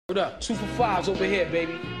Word up, 2 for 5s over here,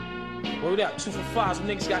 baby. Word up, 2 for 5s. Some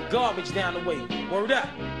niggas got garbage down the way. Word up.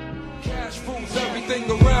 Cash rules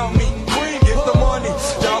everything around me. Green, get the money.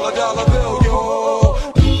 Dollar, dollar bill, yo.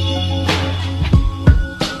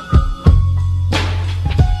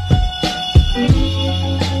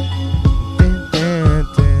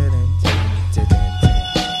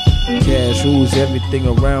 Cash rules everything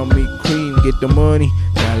around me. Cream, get the money.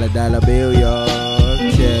 Dollar, dollar bill, y'all.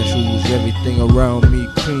 Cash rules everything around me.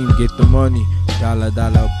 Cream, get the money. Dollar,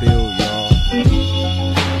 dollar bill, y'all.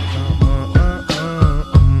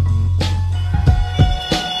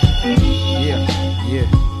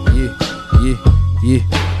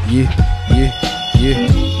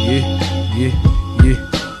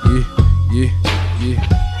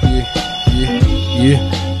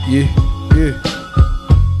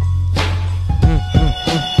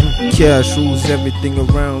 Cash rules everything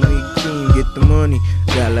around me. Cream, get the money.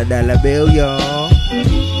 Dollar, dollar bill, y'all.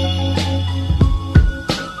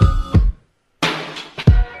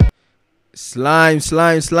 Slime,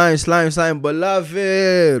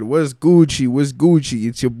 beloved. What's Gucci?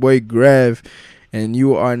 It's your boy Grav, and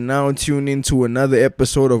you are now tuned into another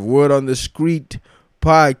episode of Word on the Street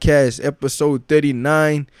podcast, episode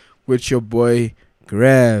 39, with your boy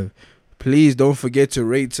Grav. Please don't forget to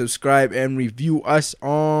rate, subscribe, and review us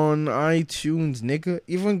on iTunes, nigga.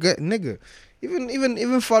 Even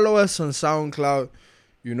follow us on SoundCloud.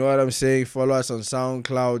 You know what I'm saying? Follow us on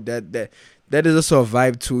SoundCloud. That is also a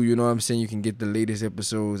vibe too. You know what I'm saying? You can get the latest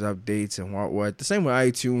episodes, updates, and what. The same with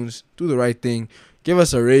iTunes. Do the right thing. Give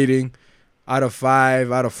us a rating. Out of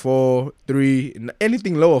 5, out of 4, 3.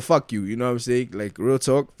 Anything lower, fuck you. You know what I'm saying? Like, real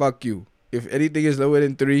talk, fuck you. If anything is lower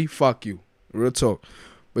than 3, fuck you. Real talk.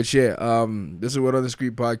 But yeah, this is Word on the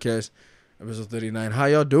Street podcast, episode 39. How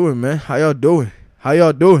y'all doing, man? How are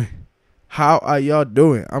y'all doing?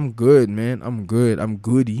 I'm good, man. I'm good. I'm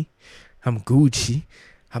goody. I'm Gucci.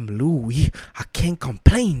 I'm Louis. I can't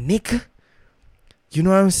complain, nigga. You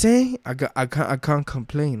know what I'm saying? I can't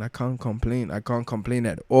complain. I can't complain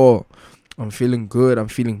at all. I'm feeling good. I'm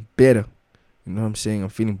feeling better. You know what I'm saying? I'm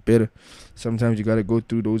feeling better. Sometimes you gotta go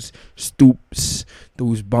through those stoops,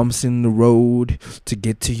 those bumps in the road to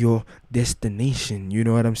get to your destination. You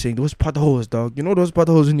know what I'm saying? Those potholes, dog. You know those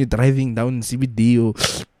potholes when you're driving down in CBD or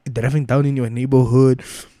driving down in your neighborhood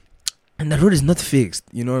and the road is not fixed.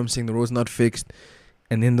 You know what I'm saying? The road's not fixed.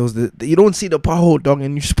 And then you don't see the pothole, dog,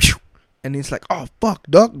 and and it's like, oh fuck,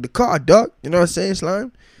 dog, the car, dog. You know what I'm saying,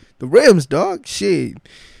 Slime? The rims, dog. Shit.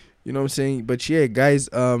 You know what I'm saying? But yeah, guys,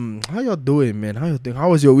 how y'all doing, man? How y'all doing?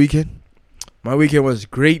 How was your weekend? My weekend was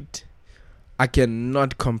great. I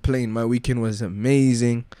cannot complain. My weekend was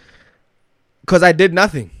amazing. Because I did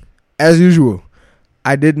nothing. As usual.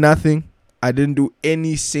 I did nothing. I didn't do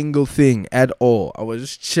any single thing at all. I was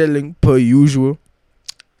just chilling per usual.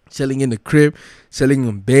 Chilling in the crib. Chilling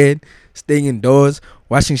in bed. Staying indoors.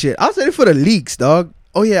 Watching shit. I was ready for the leaks, dog.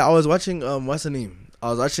 Oh yeah, I was watching, what's the name? I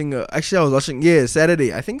was watching,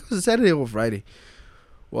 Saturday. I think it was a Saturday or Friday.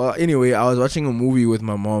 Well, anyway, I was watching a movie with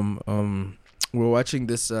my mom. We were watching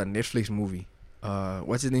this Netflix movie.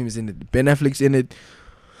 What's his name is in it? Ben Affleck's in it.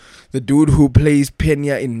 The dude who plays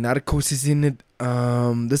Pena in Narcos is in it.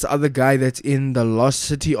 This other guy that's in The Lost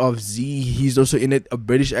City of Z, he's also in it. A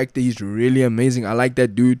British actor. He's really amazing. I like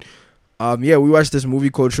that dude. Yeah, we watched this movie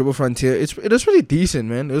called Triple Frontier. It was pretty decent,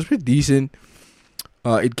 man. It was pretty decent.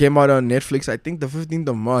 It came out on Netflix, I think the 15th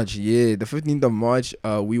of March. Yeah, the 15th of March,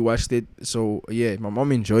 we watched it. So, yeah, my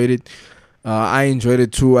mom enjoyed it. I enjoyed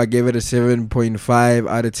it too. I gave it a 7.5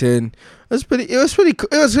 out of 10.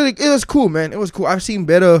 It was cool, man. It was cool. I've seen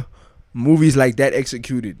better movies like that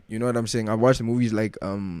executed. You know what I'm saying? I've watched movies like,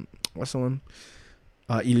 what's the one?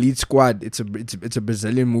 Elite Squad. It's a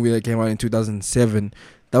Brazilian movie that came out in 2007.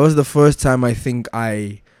 That was the first time I think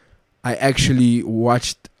I actually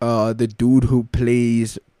watched the dude who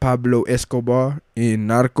plays Pablo Escobar in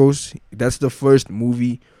Narcos. That's the first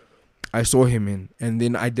movie I saw him in. And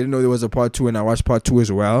then I didn't know there was a part 2, and I watched part 2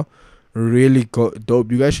 as well. Really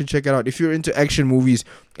dope. You guys should check it out. If you're into action movies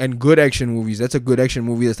and good action movies, that's a good action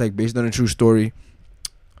movie that's like based on a true story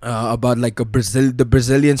about like the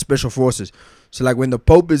Brazilian special forces. So like when the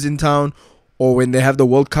Pope is in town or when they have the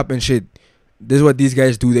World Cup and shit, this is what these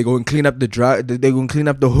guys do. They go and clean up they go and clean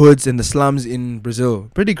up the hoods and the slums in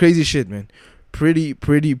Brazil. Pretty crazy shit, man. Pretty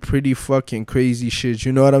fucking crazy shit.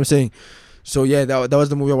 You know what I'm saying? So yeah, that was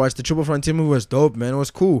the movie I watched. The Triple Frontier movie was dope, man. It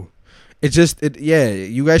was cool.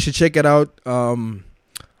 You guys should check it out.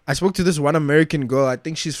 I spoke to this one American girl. I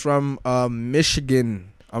think she's from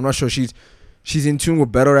Michigan. I'm not sure. She's in tune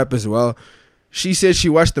with battle rap as well. She said she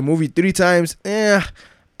watched the movie 3 times.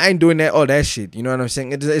 I ain't doing all that shit. You know what I'm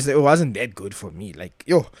saying? It wasn't that good for me. Like,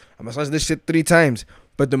 yo, I must watch this shit 3 times.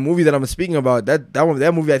 But the movie that I'm speaking about,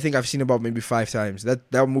 that movie I think I've seen about maybe 5 times.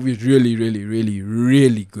 That movie is really, really, really,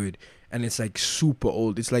 really good. And it's like super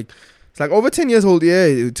old. It's like over 10 years old.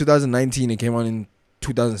 Yeah, 2019. It came out in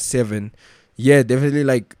 2007. Yeah, definitely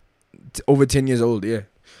like over 10 years old. Yeah.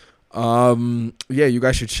 Yeah, you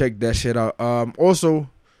guys should check that shit out. Also,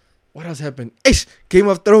 what else happened? Ish, Game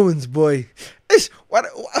of Thrones, boy. Ish, what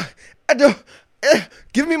I don't.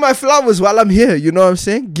 Give me my flowers while I'm here. You know what I'm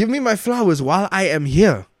saying? Give me my flowers while I am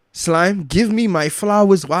here. Slime, give me my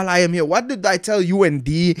flowers while I am here. What did I tell you and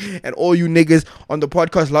D and all you niggas on the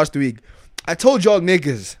podcast last week? I told y'all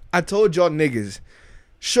niggas.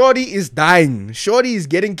 Shorty is dying. Shorty is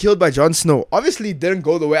getting killed by Jon Snow. Obviously, it didn't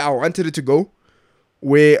go the way I wanted it to go.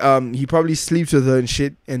 Where he probably sleeps with her and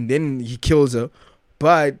shit. And then he kills her.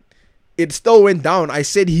 But it still went down. I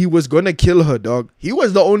said he was gonna kill her, dog. He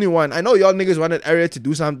was the only one. I know y'all niggas wanted Arya to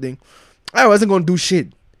do something. I wasn't gonna do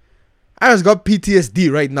shit. I just got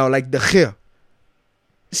PTSD right now, like the hair.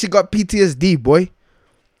 She got PTSD, boy.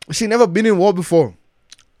 She never been in war before.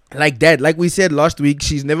 Like that. Like we said last week,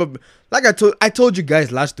 she's never. Like I told you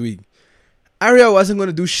guys last week, Arya wasn't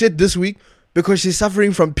gonna do shit this week because she's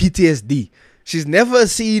suffering from PTSD. She's never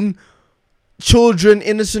seen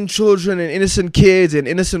innocent children and innocent kids and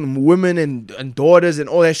innocent women and daughters and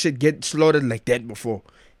all that shit get slaughtered like that before.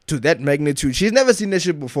 To that magnitude. She's never seen that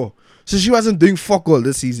shit before. So she wasn't doing fuck all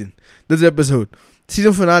this season. This episode.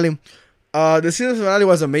 Season finale. The season finale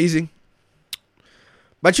was amazing.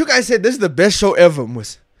 But you guys said this is the best show ever,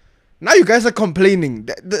 Mus. Now you guys are complaining.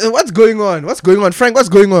 What's going on? Frank, what's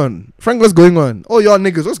going on? Oh, y'all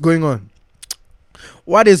niggas, what's going on?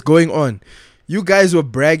 What is going on? You guys were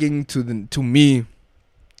bragging to me.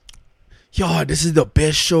 Yo, this is the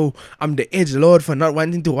best show. I'm the edgelord for not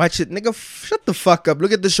wanting to watch it. Nigga, shut the fuck up.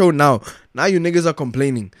 Look at the show now. Now you niggas are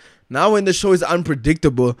complaining. Now when the show is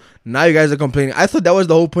unpredictable, now you guys are complaining. I thought that was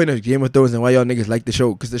the whole point of Game of Thrones and why y'all niggas like the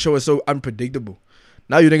show. Because the show is so unpredictable.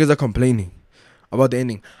 Now you niggas are complaining about the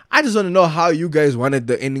ending. I just want to know how you guys wanted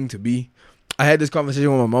the ending to be. I had this conversation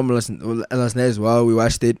with my mom last night as well. We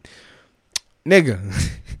watched it. Nigga,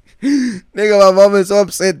 my mom is so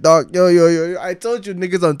upset, dog. Yo. I told you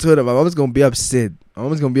niggas on Twitter, my mom's gonna be upset.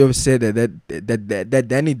 that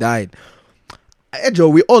Danny died. Hey, Joe,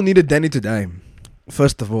 we all needed Danny to die.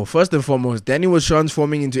 First and foremost, Danny was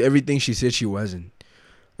transforming into everything she said she wasn't.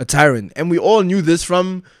 A tyrant. And we all knew this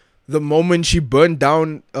from the moment she burned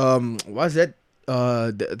down, what's those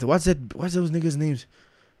niggas' names?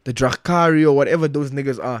 The Drakari or whatever those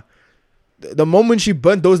niggas are. The moment she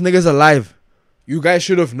burnt those niggas alive, you guys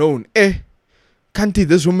should have known. Kanti,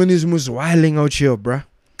 this woman is most wilding out here, bruh.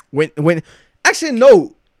 Actually,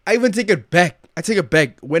 no. I even take it back.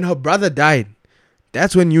 When her brother died,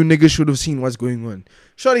 that's when you niggas should have seen what's going on.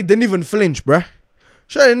 Shorty didn't even flinch, bruh.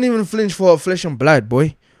 Shorty didn't even flinch for her flesh and blood,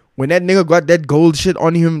 boy. When that nigga got that gold shit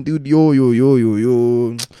on him, dude, yo.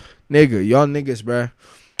 Nigga, y'all niggas, bruh.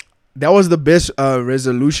 That was the best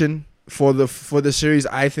resolution for the series,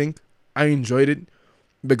 I think. I enjoyed it.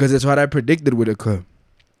 Because it's what I predicted would occur.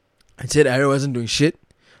 I said Arya wasn't doing shit.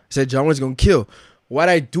 I said Jon was going to kill. What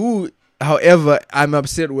I do, however, I am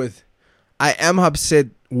upset with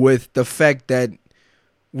the fact that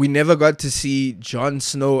we never got to see Jon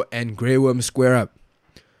Snow and Grey Worm square up.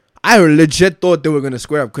 I legit thought they were going to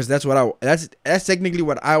square up because that's technically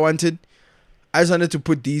what I wanted. I just wanted to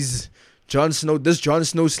put this Jon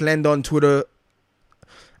Snow slander on Twitter.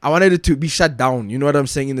 I wanted it to be shut down. You know what I'm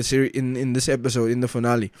saying in the series, in this episode, in the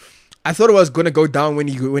finale. I thought it was gonna go down when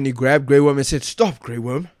he grabbed Grey Worm and said, "Stop, Grey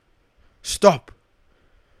Worm, stop.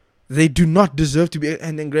 They do not deserve to be."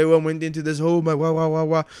 And then Grey Worm went into this whole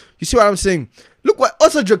wow. You see what I'm saying? Look what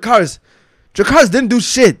also Dracarys didn't do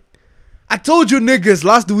shit. I told you niggas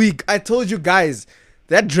last week. I told you guys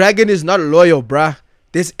that dragon is not loyal, bruh.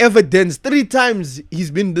 There's evidence. 3 times he's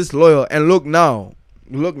been disloyal, and look now,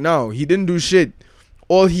 he didn't do shit.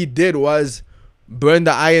 All he did was burn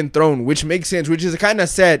the Iron Throne, which makes sense, which is kind of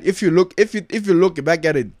sad if you look back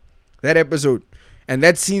at it, that episode and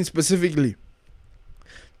that scene specifically.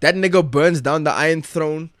 That nigga burns down the Iron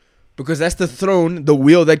Throne because that's the throne, the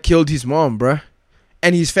wheel that killed his mom, bruh,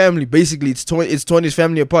 and his family. Basically, it's torn his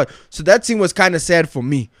family apart. So that scene was kind of sad for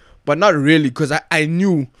me, but not really, because I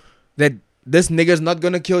knew that this nigga's not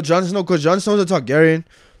gonna kill Jon Snow, because Jon Snow's a Targaryen.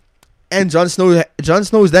 And Jon Snow is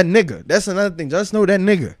that nigga. That's another thing. Jon Snow, that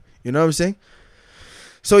nigga. You know what I'm saying?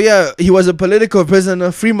 So yeah, he was a political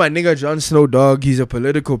prisoner. Free my nigga Jon Snow, dog. He's a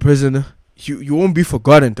political prisoner. You won't be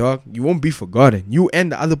forgotten, dog. You won't be forgotten. You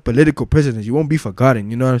and the other political prisoners, you won't be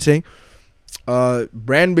forgotten. You know what I'm saying?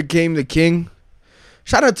 Bran became the king.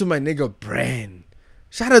 Shout out to my nigga Bran.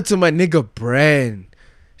 Shout out to my nigga Bran.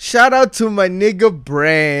 Shout out to my nigga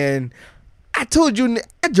Bran. I told you,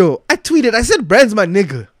 Joe, I tweeted, I said Bran's my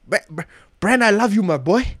nigga. Bran, I love you, my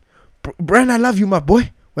boy. Bran, I love you, my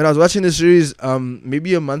boy. When I was watching the series,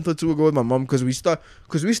 maybe a month or two ago with my mom, because we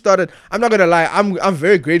started. I'm not gonna lie, I'm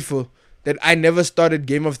very grateful that I never started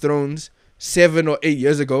Game of Thrones 7 or 8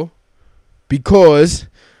 years ago, because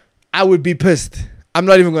I would be pissed. I'm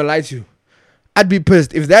not even gonna lie to you. I'd be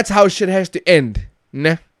pissed if that's how shit has to end.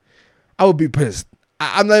 Nah, I would be pissed.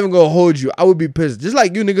 I'm not even gonna hold you. I would be pissed, just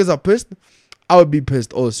like you niggas are pissed. I would be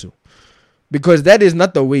pissed also, because that is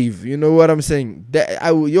not the wave. You know what I'm saying? Dude,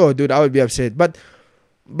 I would be upset.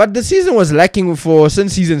 But the season was lacking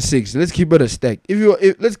since season 6. Let's keep it a stack.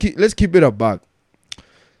 Let's keep it a buck.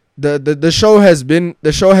 The show has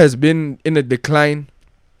been in a decline.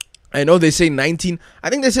 I know they say 19. I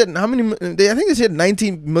think they said how many? I think they said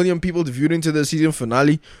 19 million people viewed into the season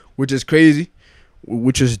finale, which is crazy,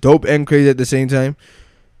 which is dope and crazy at the same time.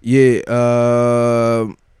 Yeah. I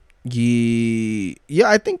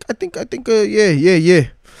think.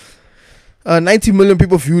 19 million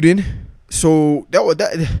people viewed in. So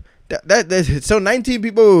so 19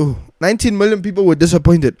 million people were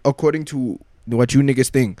disappointed, according to what you niggas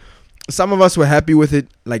think. Some of us were happy with it,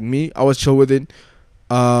 like me. I was chill with it.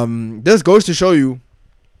 This goes to show you.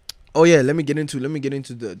 Oh yeah, let me get into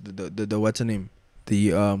the what's her name?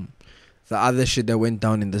 The other shit that went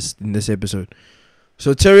down in this episode.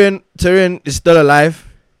 So Tyrion is still alive.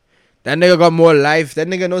 That nigga got more life. That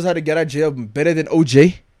nigga knows how to get out of jail better than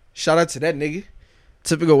OJ. Shout out to that nigga.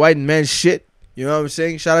 Typical white man shit. You know what I'm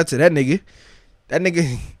saying? Shout out to that nigga. That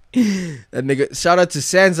nigga. Shout out to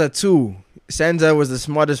Sansa too. Sansa was the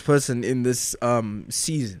smartest person in this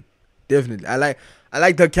season. Definitely. I like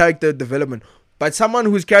her character development. But someone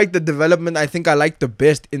whose character development I think I like the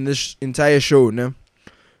best in this entire show, no?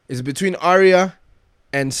 Is between Arya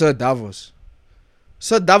and Sir Davos.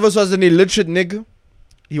 Sir Davos was an illiterate nigga.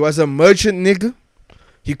 He was a merchant nigga.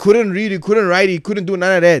 He couldn't read, he couldn't write, he couldn't do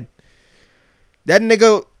none of that. That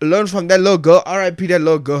nigga learned from that little girl. R.I.P. that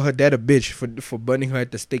little girl, her dad a bitch for burning her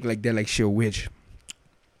at the stake like that, like she a witch.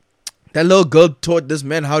 That little girl taught this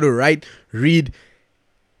man how to write, read,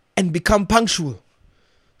 and become punctual.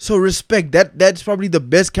 So respect. That's probably the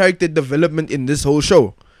best character development in this whole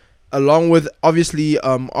show. Along with obviously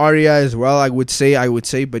Arya as well, I would say,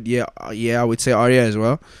 but yeah, I would say Arya as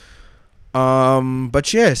well.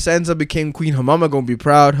 But yeah, Sansa became queen. Her mama gonna be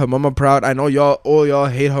proud. Her mama proud. I know all y'all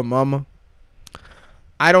hate her mama.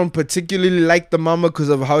 I don't particularly like the mama because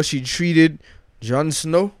of how she treated Jon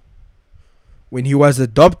Snow when he was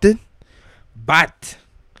adopted. But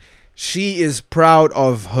she is proud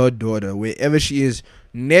of her daughter wherever she is.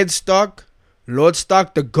 Ned Stark, Lord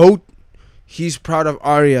Stark, the GOAT, he's proud of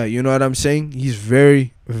Arya. You know what I'm saying? He's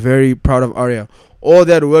very, very proud of Arya. All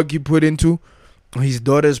that work he put into, his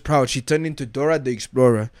daughter is proud. She turned into Dora the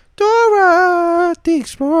Explorer. Dora the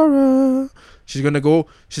Explorer. She's gonna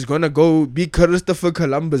go be Christopher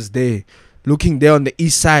Columbus there, looking there on the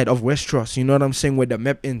east side of Westeros. You know what I'm saying? Where the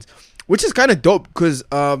map ends, which is kind of dope because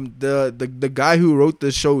the guy who wrote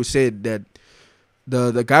the show said that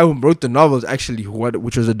the guy who wrote the novels actually,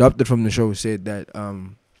 which was adopted from the show, said that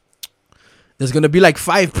there's gonna be like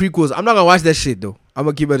 5 prequels. I'm not gonna watch that shit though. I'm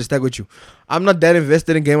gonna keep it a stack with you. I'm not that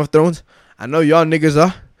invested in Game of Thrones. I know y'all niggas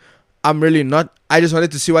are. I'm really not. I just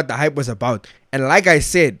wanted to see what the hype was about. And like I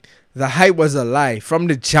said, the hype was a lie from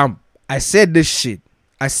the jump. I said this shit.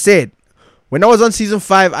 I said, when I was on season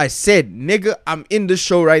 5, I said, nigga, I'm in this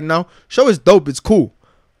show right now. Show is dope. It's cool.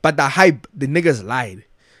 But the hype, the niggas lied.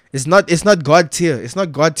 It's not God tier. It's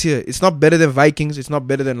not God tier. It's not better than Vikings. It's not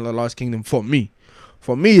better than The Lost Kingdom for me.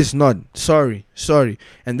 For me, it's not. Sorry.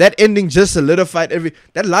 And that ending just solidified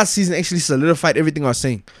that last season actually solidified everything I was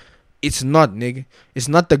saying. It's not, nigga. It's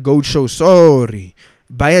not the GOAT show. Sorry.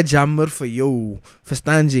 Buy a jammer for you.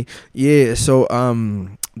 Verstanji. Yeah, so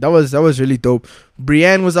that was really dope.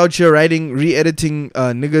 Brienne was out here re-editing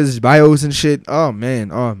niggas' bios and shit. Oh man.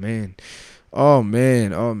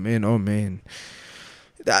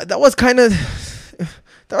 That was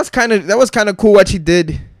kind of cool what she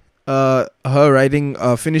did. Her writing,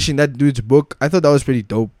 finishing that dude's book. I thought that was pretty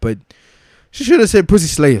dope, but she should have said Pussy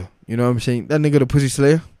Slayer. You know what I'm saying? That nigga the Pussy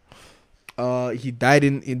Slayer. He died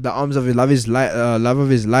in the arms of love of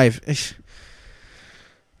his life.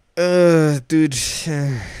 Dude,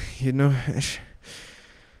 you know.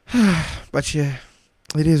 But yeah,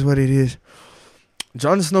 it is what it is.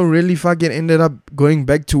 Jon Snow really fucking ended up going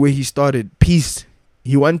back to where he started. Peace.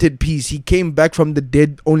 He wanted peace. He came back from the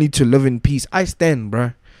dead only to live in peace. I stand,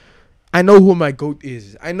 bruh. I know who my GOAT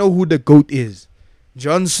is. I know who the GOAT is.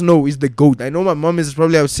 Jon Snow is the GOAT. I know my mom is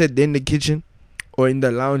probably upset there in the kitchen or in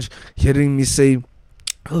the lounge hearing me say,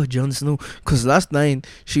 oh, Jon Snow. Because last night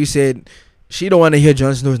she said she don't want to hear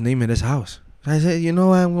Jon Snow's name in this house. I said, you know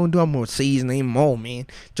what I'm going to do? I'm going to say his name more, man.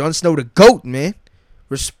 Jon Snow the GOAT, man.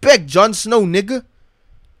 Respect Jon Snow, nigga.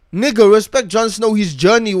 Nigga, respect Jon Snow, his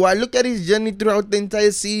journey. Why? Look at his journey throughout the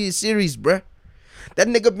entire series, bruh. That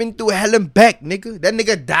nigga been through hell and back, nigga. That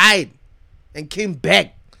nigga died and came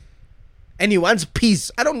back. And he wants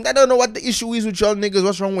peace. I don't know what the issue is with y'all niggas.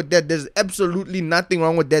 What's wrong with that? There's absolutely nothing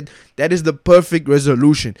wrong with that. That is the perfect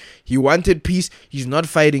resolution. He wanted peace. He's not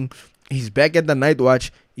fighting. He's back at the night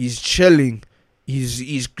watch. He's chilling.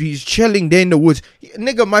 He's chilling there in the woods.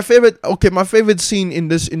 Nigga, my favorite scene in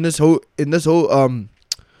this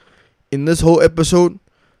whole episode,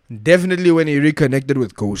 definitely when he reconnected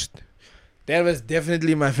with Ghost. That was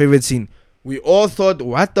definitely my favorite scene. We all thought,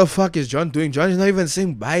 what the fuck is Jon doing? Jon is not even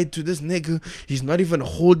saying bye to this nigga. He's not even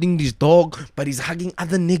holding this dog, but he's hugging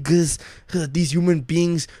other niggas, these human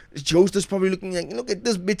beings. Ghost is probably looking like, look at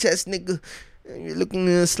this bitch ass nigga. You're looking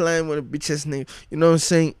at slime with a bitch ass nigga. You know what I'm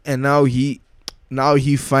saying? And now he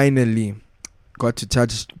finally got to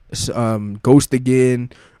touch Ghost again,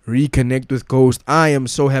 reconnect with Ghost. I am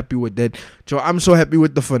so happy with that. Joe, I'm so happy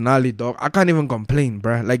with the finale, dog. I can't even complain,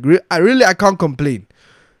 bruh. Like, I can't complain.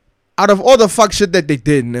 Out of all the fuck shit that they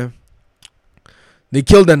did, they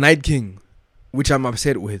killed the Night King, which I'm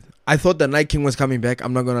upset with. I thought the Night King was coming back.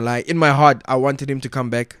 I'm not gonna lie. In my heart, I wanted him to come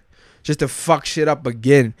back just to fuck shit up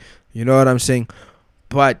again. You know what I'm saying?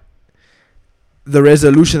 But the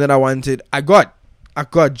resolution that I wanted, I got.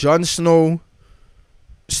 Jon Snow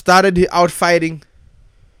started out fighting.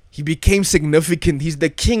 He became significant. He's the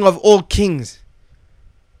king of all kings.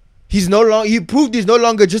 He proved he's no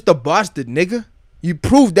longer just a bastard, nigga. He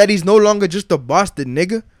proved that he's no longer just a bastard,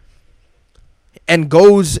 nigga. And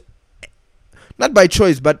goes, not by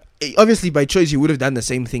choice, but obviously by choice, he would have done the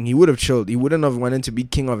same thing. He would have chilled. He wouldn't have wanted to be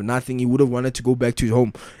king of nothing. He would have wanted to go back to his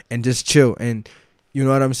home and just chill. And you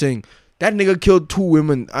know what I'm saying? That nigga killed 2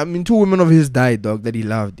 women. I mean, 2 women of his died, dog, that he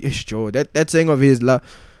loved. Ish, Joe. That saying of his love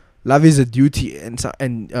is a duty and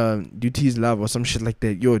duty is love or some shit like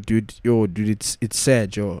that. Yo, dude, it's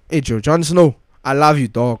sad, Joe. Hey, Joe, Jon Snow, I love you,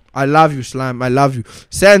 dog. I love you, Slime. I love you.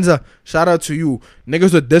 Sansa, shout out to you.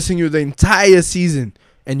 Niggas were dissing you the entire season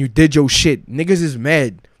and you did your shit. Niggas is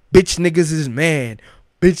mad. Bitch niggas is mad.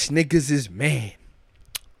 Bitch niggas is mad.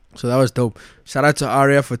 So that was dope. Shout out to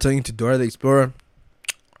Arya for turning to Dora the Explorer.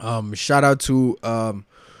 Shout out to my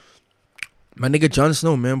nigga Jon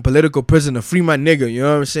Snow, man. Political prisoner. Free my nigga, you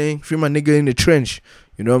know what I'm saying? Free my nigga in the trench.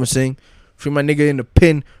 You know what I'm saying? Free my nigga in the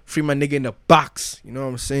pen. Free my nigga in the box. You know what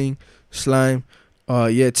I'm saying? Slime.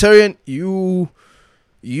 Yeah, Tyrion, you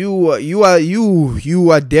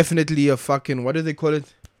are definitely a fucking, what do they call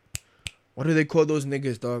it? What do they call those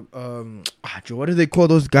niggas, dog? Joe, what do they call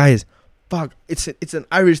those guys? Fuck, it's an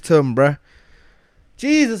Irish term, bruh.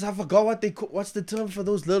 Jesus, I forgot what's the term for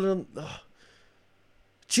those little.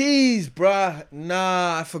 Jeez, bruh.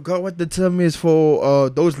 Nah, I forgot what the term is for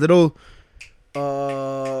those little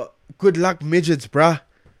good luck midgets, bruh.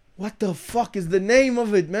 What the fuck is the name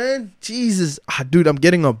of it, man? Jesus. Dude, I'm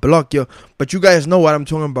getting a block, yo. But you guys know what I'm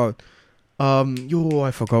talking about.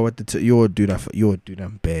 I forgot what dude,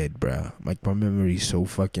 I'm bad, bruh. My memory is so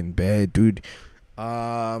fucking bad, dude.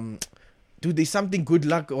 Dude, there's something good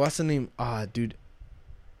luck. What's the name? Dude.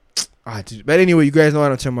 Dude. But anyway, you guys know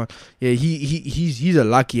what I'm talking about. Yeah, he's a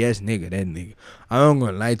lucky ass nigga. That nigga. I'm not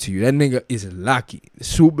gonna lie to you. That nigga is lucky,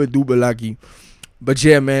 super duper lucky. But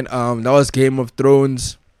yeah, man. That was Game of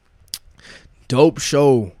Thrones. Dope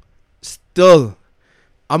show. Still,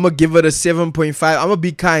 I'm gonna give it a 7.5. I'm gonna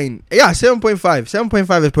be kind. Yeah, 7.5.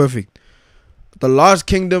 7.5 is perfect. The Last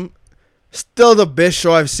Kingdom, still the best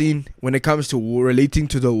show I've seen when it comes to war, relating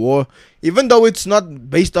to the war. Even though it's not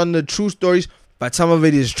based on the true stories, but some of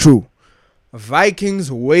it is true. Vikings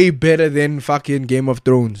way better than fucking Game of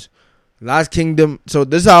Thrones. Last Kingdom. So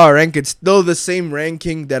this is how I rank it. Still the same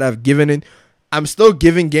ranking that I've given it. I'm still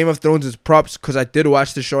giving Game of Thrones its props because I did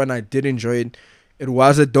watch the show and I did enjoy it. It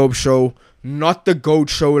was a dope show. Not the GOAT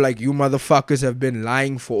show like you motherfuckers have been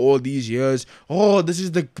lying for all these years. Oh, this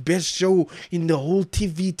is the best show in the whole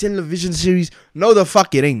television series. No, the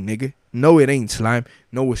fuck it ain't, nigga. No, it ain't, Slime.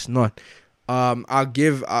 No, it's not. I'll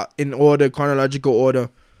give in order, chronological order.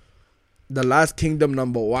 The Last Kingdom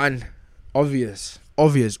 #1. Obvious.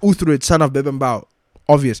 Uhtred, son of Bebembao.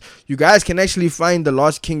 Obvious. You guys can actually find The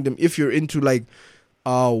Last Kingdom if you're into like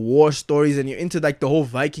war stories and you're into like the whole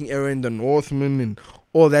Viking era and the Northmen and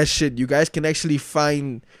all that shit. You guys can actually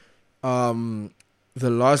find The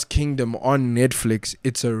Last Kingdom on Netflix.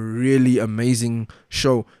 It's a really amazing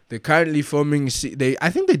show. They're currently filming. I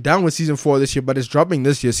think they're done with season 4 this year, but it's dropping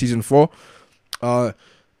this year, season 4.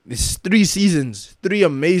 It's 3 seasons, 3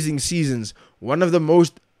 amazing seasons. One of the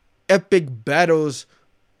most epic battles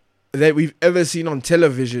that we've ever seen on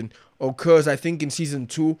television occurs, I think, in season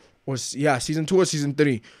 2 or season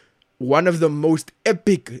 3. One of the most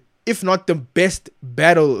epic, if not the best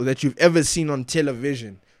battle that you've ever seen on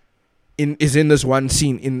television is in this one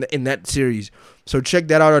scene in that series. So check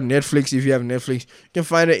that out on Netflix if you have Netflix. You can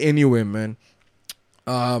find it anywhere, man.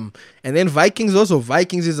 And then Vikings also.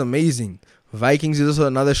 Vikings is amazing. Vikings is also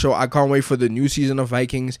another show. I can't wait for the new season of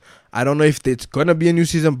Vikings. I don't know if it's gonna be a new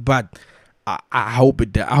season, but I hope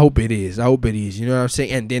it is. You know what I'm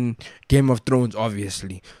saying? And then Game of Thrones,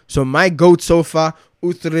 obviously. So my GOAT so far,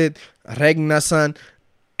 Uhtred, Ragnarsson,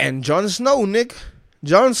 and Jon Snow, Nick.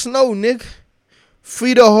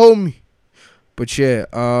 Free the homie. But yeah,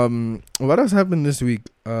 what else happened this week?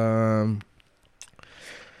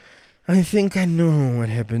 I think I know what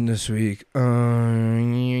happened this week. Oh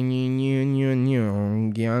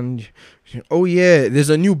yeah, there's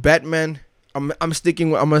a new Batman. I'm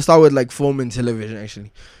gonna start with like film and television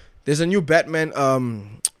actually. There's a new Batman,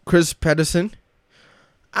 Chris Patterson.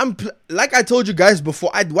 Like I told you guys before.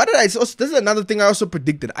 This is another thing I also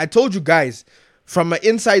predicted. I told you guys from an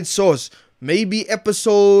inside source, maybe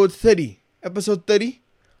episode 30.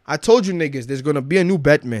 I told you niggas there's gonna be a new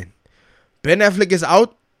Batman. Ben Affleck is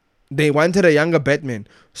out. They wanted a younger Batman.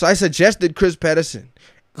 So I suggested Chris Patterson.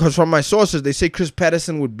 Because from my sources, they say Chris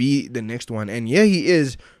Patterson would be the next one. And yeah, he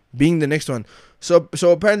is being the next one. So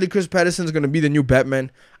apparently Chris Patterson is going to be the new Batman.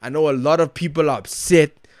 I know a lot of people are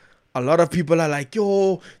upset. A lot of people are like,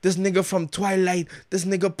 yo, this nigga from Twilight, this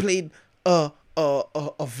nigga played a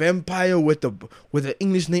vampire with an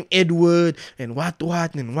English name Edward and what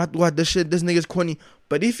this shit, this nigga's corny.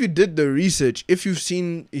 But if you did the research, if you've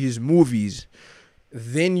seen his movies,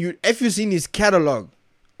 then if you've seen his catalog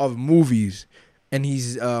of movies and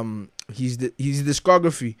his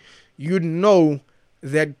discography, you'd know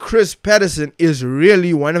that Chris Patterson is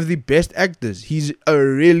really one of the best actors. He's a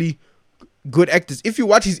really good actor. If you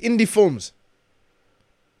watch his indie films,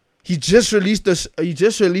 he just released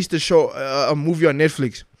a show, a movie on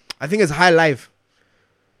Netflix. I think it's High Life.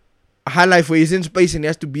 High Life, where he's in space and he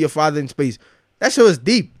has to be a father in space. That show was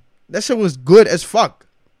deep. That show was good as fuck.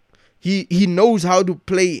 He knows how to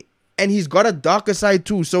play, and he's got a darker side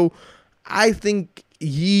too. So I think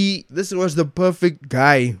this was the perfect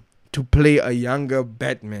guy to play a younger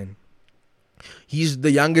Batman. He's the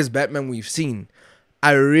youngest Batman we've seen.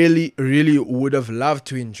 I really, really would have loved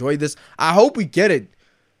to enjoy this. I hope we get it,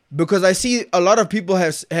 because I see a lot of people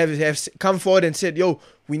have come forward and said, yo,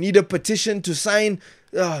 we need a petition to sign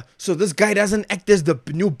so this guy doesn't act as the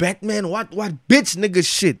new Batman. What bitch nigga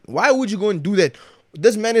shit. Why would you go and do that?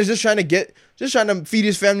 This man is just trying to feed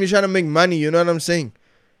his family, trying to make money, you know what I'm saying?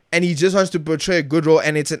 And he just wants to portray a good role,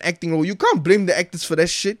 and it's an acting role. You can't blame the actors for that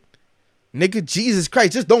shit. Nigga, Jesus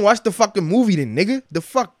Christ, just don't watch the fucking movie then, nigga. The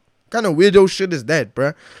fuck kind of weirdo shit is that,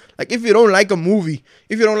 bruh? Like, if you don't like a movie,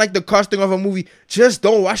 if you don't like the casting of a movie, just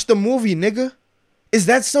don't watch the movie, nigga. It's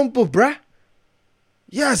that simple, bruh.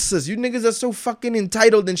 Yes, sis, you niggas are so fucking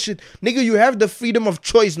entitled and shit. Nigga, you have the freedom of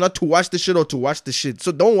choice not to watch the shit or to watch the shit.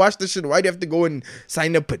 So don't watch the shit. Why do you have to go and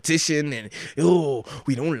sign a petition and, oh,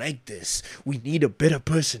 we don't like this. We need a better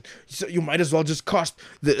person. So you might as well just cast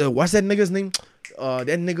the, what's that nigga's name? That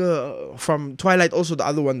nigga from Twilight, also the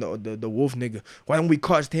other one, the wolf nigga. Why don't we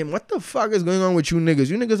cast him? What the fuck is going on with you niggas?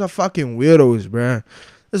 You niggas are fucking weirdos, bruh.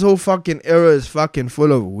 This whole fucking era is fucking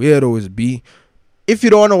full of weirdos, B. If you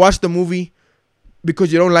don't want to watch the movie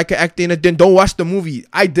because you don't like her acting in it, then don't watch the movie.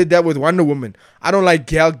 I did that with Wonder Woman. I don't like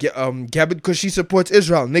Gal Gadot because she supports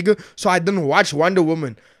Israel, nigga. So I didn't watch Wonder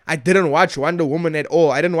Woman. I didn't watch Wonder Woman at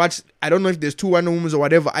all. I don't know if there's 2 Wonder Womans or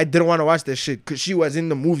whatever. I didn't want to watch that shit because she was in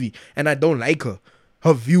the movie and I don't like her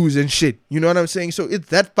views and shit. You know what I'm saying? So it's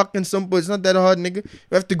that fucking simple. It's not that hard, nigga.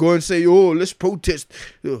 You have to go and say, oh, let's protest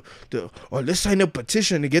or let's sign a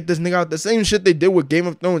petition to get this nigga out. The same shit they did with Game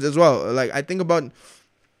of Thrones as well. Like, I think about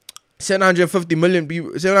 750 million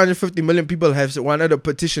people have wanted a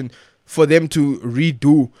petition for them to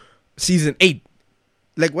redo season 8.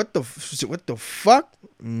 Like, what the fuck?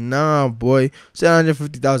 Nah, boy.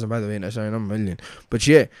 750,000, by the way. No, sorry, not a million. But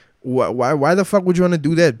yeah, why the fuck would you want to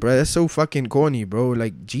do that, bro? That's so fucking corny, bro.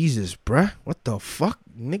 Like, Jesus, bruh. What the fuck?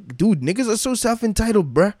 Dude, niggas are so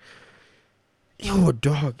self-entitled, bruh. Yo,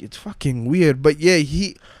 dog, it's fucking weird. But yeah,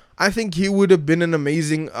 I think he would have been an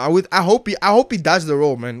amazing. I hope he does the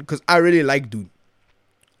role, man, because I really like dude.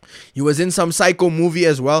 He was in some Psycho movie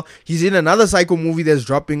as well. He's in another Psycho movie that's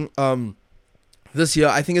dropping this year.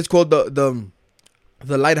 I think it's called the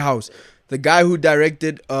Lighthouse. The guy who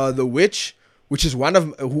directed The Witch, which is one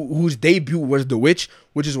of whose debut was The Witch,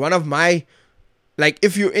 which is one of my, like,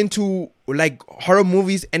 if you're into like horror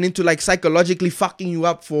movies and into like psychologically fucking you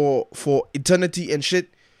up for eternity and shit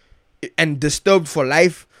and disturbed for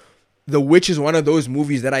life, The Witch is one of those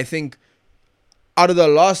movies that I think out of the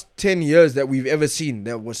last 10 years that we've ever seen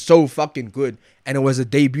that was so fucking good, and it was a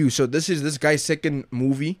debut. So this is this guy's second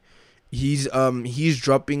movie. He's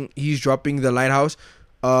dropping The Lighthouse.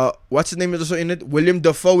 What's his name is also in it? William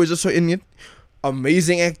Dafoe is also in it.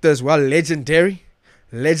 Amazing actor as well. Legendary.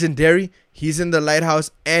 He's in The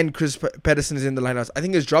Lighthouse, and Chris Patterson is in The Lighthouse. I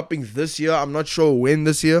think it's dropping this year. I'm not sure when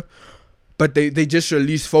this year, but they just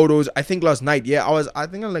released photos. I think last night. Yeah, I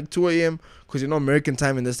think at like 2 a.m. because American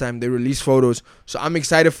time, and this time they released photos. So I'm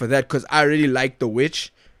excited for that because I really like The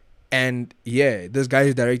Witch. And yeah, this guy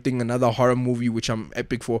is directing another horror movie, which I'm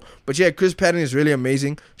epic for. But yeah, Chris Patterson is really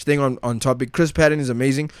amazing. Staying on topic, Chris Patterson is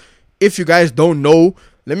amazing. If you guys don't know,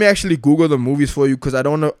 let me actually Google the movies for you because I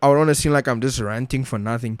don't want to seem like I'm just ranting for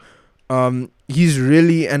nothing. He's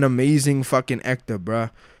really an amazing fucking actor, bruh.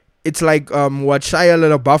 It's like what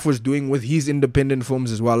Shia LaBeouf was doing with his independent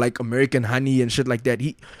films as well, like American Honey and shit like that.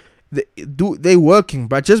 They working,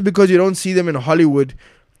 but just because you don't see them in Hollywood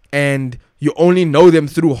and you only know them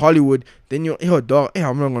through Hollywood, then dog.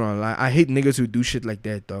 I'm not gonna lie, I hate niggas who do shit like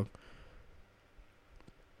that, dog.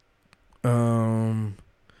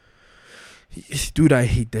 Dude, I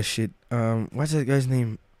hate that shit. What's that guy's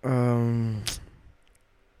name?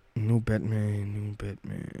 New Batman.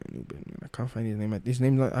 I can't find his name. His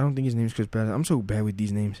name, I don't think his name is Chris Patterson. I'm so bad with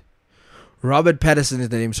these names. Robert Pattinson is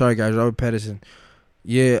the name. Sorry, guys. Robert Pattinson.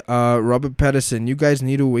 Yeah, Robert Pattinson. You guys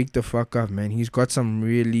need to wake the fuck up, man. He's got some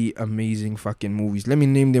really amazing fucking movies. Let me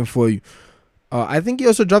name them for you. I think he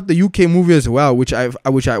also dropped the UK movie as well, which I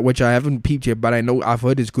haven't peeped yet, but I know I've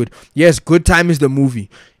heard it's good. Yes, Good Time is the movie.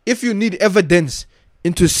 If you need evidence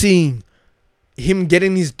into seeing him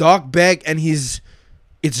getting his dark bag and it's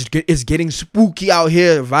getting spooky out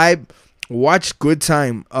here vibe, watch Good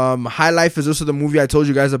Time. High Life is also the movie I told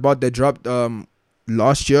you guys about that dropped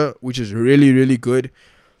last year, which is really, really good.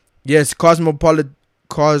 Yes, Cosmopolis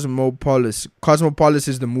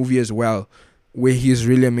is the movie as well, where he is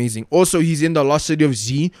really amazing. Also, he's in The Lost City of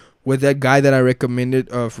Z with that guy that I recommended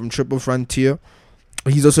from Triple Frontier.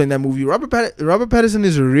 He's also in that movie. Robert Pattinson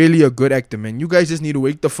is really a good actor, man. You guys just need to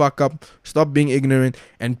wake the fuck up, stop being ignorant,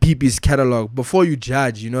 and peep his catalog before you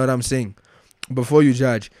judge. You know what I'm saying? Before you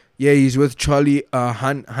judge. Yeah, he's with Charlie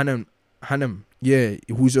Hunnam. Yeah,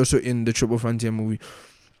 who's also in the Triple Frontier movie.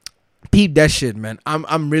 Peep that shit, man.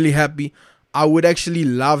 I'm really happy. I would actually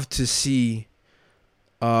love to see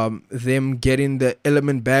them getting the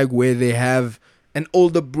element bag where they have an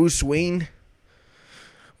older Bruce Wayne.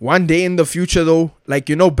 One day in the future, though, like,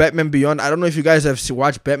 Batman Beyond. I don't know if you guys have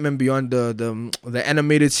watched Batman Beyond, the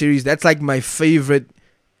animated series. That's like my favorite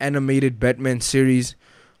animated Batman series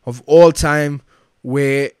of all time,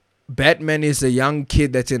 where Batman is a young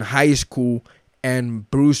kid that's in high school and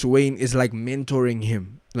Bruce Wayne is like mentoring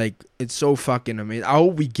him. Like, it's so fucking amazing. I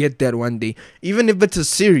hope we get that one day. Even if it's a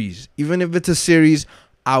series,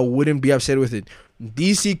 I wouldn't be upset with it.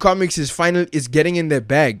 DC Comics is getting in their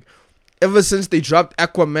bag. Ever since they dropped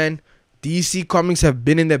Aquaman, DC Comics have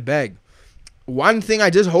been in their bag. One thing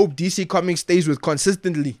I just hope DC Comics stays with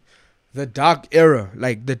consistently, the dark era,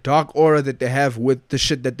 like the dark aura that they have with the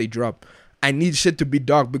shit that they drop. I need shit to be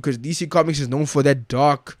dark because DC Comics is known for that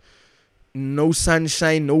dark, no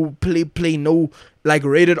sunshine, no play, no like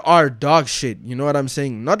rated R dark shit. You know what I'm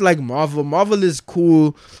saying? Not like Marvel. Marvel is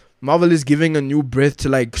cool. Marvel is giving a new breath to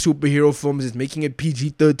like superhero films. It's making it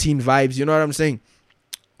PG-13 vibes. You know what I'm saying?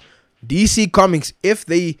 DC Comics, if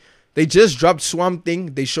they just dropped Swamp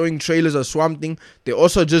Thing, they showing trailers of Swamp Thing. They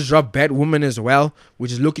also just dropped Batwoman as well,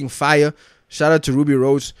 which is looking fire. Shout out to Ruby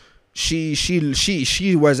Rose. She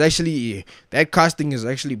was actually, that casting is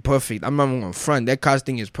actually perfect. I'm not gonna front. That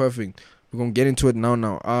casting is perfect. We're gonna get into it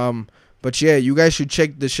now. But yeah, you guys should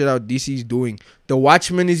check the shit out DC's doing. The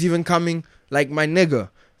Watchmen is even coming. Like, my nigga,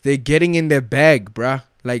 they're getting in their bag, bruh.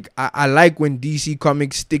 Like, I like when DC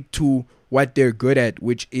Comics stick to what they're good at,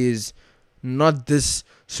 which is not this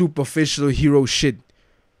superficial hero shit.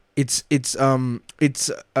 It's a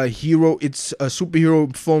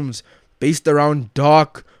superhero films based around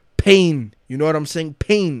dark pain. You know what I'm saying?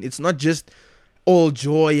 Pain. It's not just all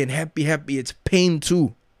joy and happy. It's pain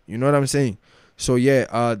too. You know what I'm saying? So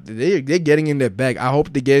yeah, they're getting in their bag. I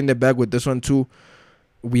hope they get in their bag with this one too.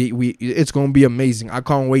 It's gonna be amazing. I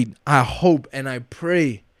can't wait. I hope and I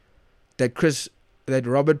pray that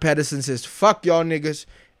Robert Pattinson says, fuck y'all niggas,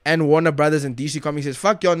 and Warner Brothers and DC Comics says,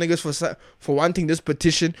 fuck y'all niggas for wanting this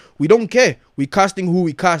petition. We don't care. We casting who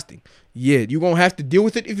we casting. Yeah, you gonna have to deal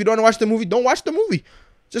with it. If you don't watch the movie, don't watch the movie.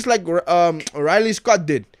 Just like Riley Scott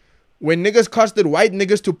did. When niggas casted white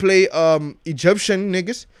niggas to play Egyptian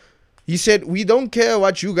niggas, he said, we don't care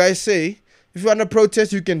what you guys say. If you want to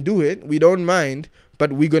protest, you can do it. We don't mind.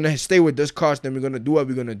 But we're going to stay with this cast and we're going to do what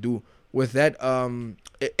we're going to do. With that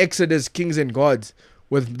Exodus, Kings and Gods,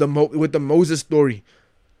 with the Moses story.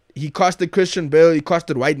 He casted Christian Bale, he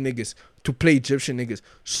casted white niggas to play Egyptian niggas.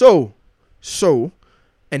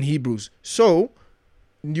 And Hebrews. So,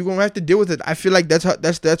 you're going to have to deal with it. I feel like that's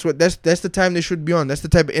the time they should be on. That's the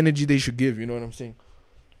type of energy they should give. You know what I'm saying?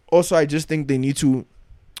 Also, I just think they need to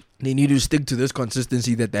stick to this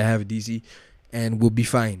consistency that they have, DC, and we'll be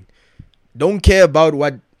fine. Don't care about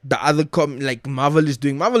what the other like Marvel is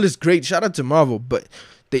doing. Marvel is great. Shout out to Marvel, but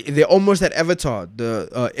they're almost at Avatar.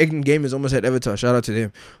 The End Game is almost at Avatar. Shout out to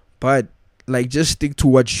them. But like, just stick to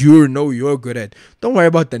what you know you're good at. Don't worry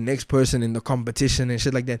about the next person in the competition and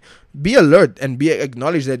shit like that. Be alert and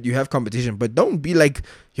acknowledge that you have competition, but don't be like,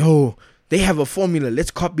 yo, they have a formula,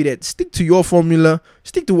 let's copy that. Stick to your formula.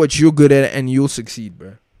 Stick to what you're good at, and you'll succeed,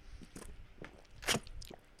 bro.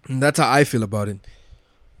 And that's how I feel about it.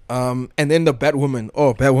 And then the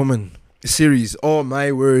Batwoman series. Oh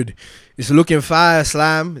my word, it's looking fire,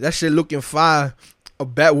 Slime. That shit looking fire. A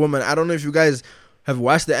Batwoman. I don't know if you guys have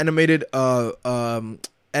watched the animated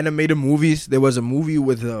movies. There was a movie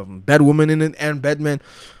with Batwoman in it and Batman.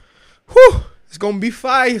 Whew, it's gonna be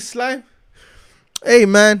fire, Slime. Hey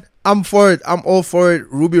man, I'm for it. I'm all for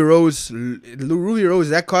it. Ruby Rose,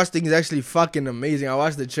 that casting is actually fucking amazing. I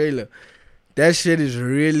watched the trailer. That shit is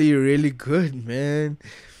really, really good, man.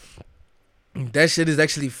 That shit is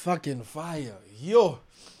actually fucking fire. Yo.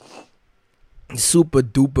 Super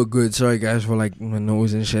duper good. Sorry guys for like my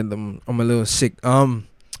nose and shit. I'm a little sick.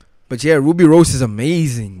 But yeah, Ruby Rose is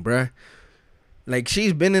amazing, bruh. Like,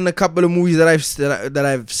 she's been in a couple of movies that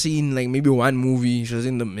I've seen. Like maybe one movie. She was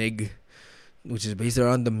in The Meg, which is based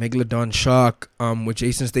around the Megalodon shark. With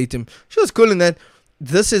Jason Statham. She was cool in that.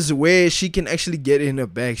 This is where she can actually get in her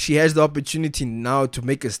bag. She has the opportunity now to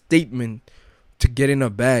make a statement, to get in her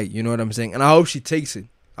bag. You know what I'm saying? And I hope she takes it.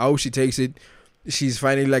 She's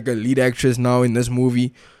finally like a lead actress now in this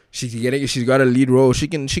movie. She's got a lead role. She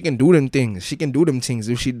can do them things. She can do them things.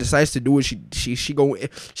 If she decides to do it, she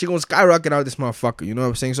gonna skyrocket out this motherfucker. You know what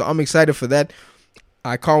I'm saying? So I'm excited for that.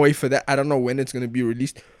 I can't wait for that. I don't know when it's gonna be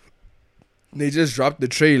released. They just dropped the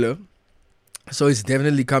trailer, so it's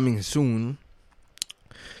definitely coming soon.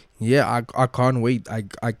 Yeah, I can't wait. I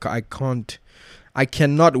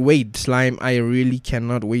cannot wait, Slime. I really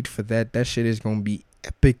cannot wait for that. That shit is gonna be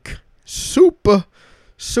epic. Super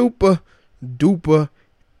duper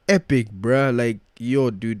epic, bruh. Like,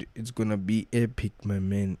 yo, dude, it's gonna be epic, my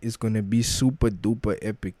man. It's gonna be super duper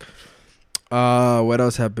epic. What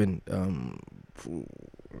else happened?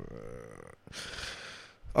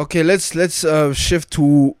 Okay, let's shift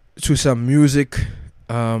to some music.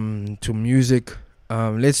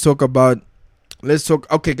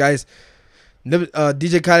 Okay, guys.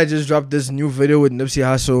 DJ Khaled just dropped this new video with Nipsey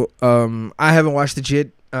Hussle. I haven't watched it yet.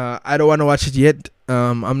 I don't want to watch it yet.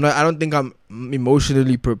 I don't think I'm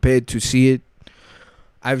emotionally prepared to see it.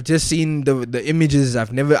 I've just seen the images. I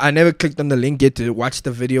never clicked on the link yet to watch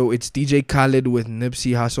the video. It's DJ Khaled with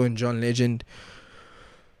Nipsey Hussle and John Legend.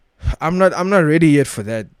 I'm not ready yet for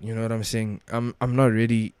that. You know what I'm saying? I'm not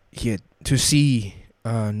ready yet to see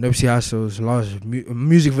Nipsey Hussle's last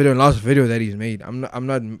music video and last video that he's made. I'm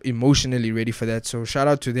not emotionally ready for that. So shout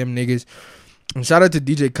out to them niggas. And shout out to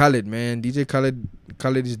DJ Khaled, man. DJ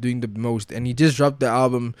Khaled is doing the most. And he just dropped the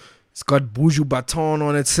album. It's got Buju Baton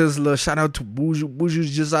on it, Sizzler. Shout out to Buju.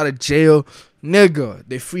 Buju's just out of jail. Nigga.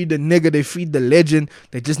 They freed the nigga. They freed the legend.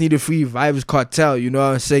 They just need to free Vibes Cartel. You know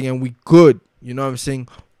what I'm saying? And we good. You know what I'm saying?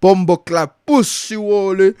 Bombo clap. Pussy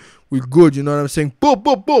wole. We good. You know what I'm saying? Boom,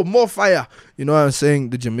 boom, boom. More fire. You know what I'm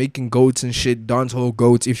saying? The Jamaican goats and shit. Dancehall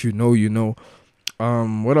goats. If you know, you know.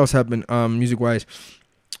 What else happened? Music-wise.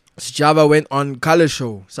 Java went on Color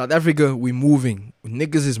Show. South Africa, we moving.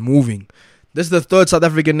 Niggas is moving. This is the third South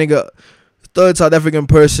African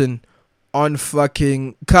person on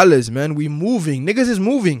fucking Colors, man. We moving. Niggas is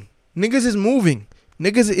moving.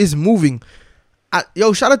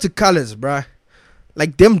 Yo, shout out to Colors, bruh.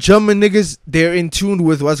 Like, them German niggas, they're in tune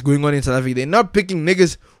with what's going on in South Africa. They're not picking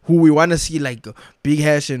niggas who we want to see, like Big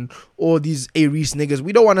Hash and all these A-Reese niggas.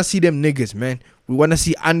 We don't want to see them niggas, man. We want to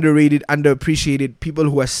see underrated, underappreciated people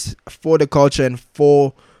who are for the culture and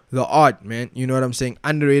for the art, man. You know what I'm saying?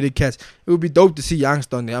 Underrated cats. It would be dope to see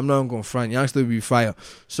Youngster on there. I'm not going to front. Youngster would be fire.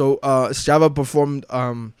 So, Java performed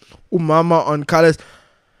Umama on Colors.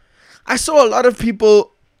 I saw a lot of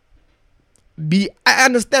people I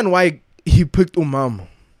understand why he picked Umama.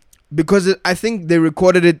 Because I think they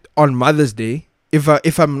recorded it on Mother's Day. If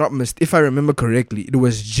I remember correctly, it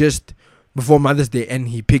was just before Mother's Day, and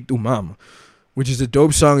he picked Umama, which is a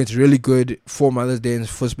dope song. It's really good for Mother's Day and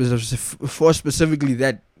for specifically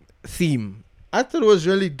that theme. I thought it was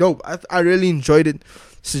really dope. I really enjoyed it.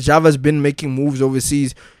 Sjava's been making moves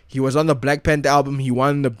overseas. He was on the Black Panther album. He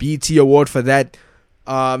won the BET award for that.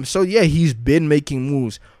 So yeah, he's been making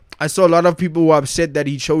moves. I saw a lot of people who were upset that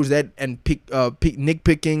he chose that and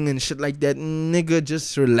nitpicking and shit like that. Nigga,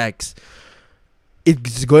 just relax.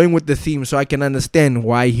 It's going with the theme, so I can understand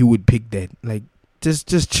why he would pick that. Like,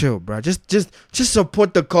 just chill, bro. Just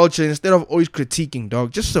support the culture instead of always critiquing,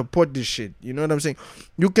 dog. Just support this shit. You know what I'm saying?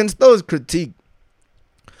 You can still critique,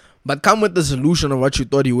 but come with the solution of what you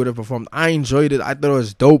thought he would have performed. I enjoyed it. I thought it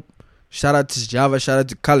was dope. Shout out to Sjava. Shout out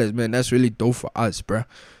to Colors, man. That's really dope for us, bro.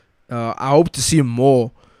 I hope to see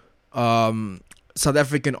more South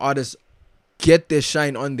African artists get their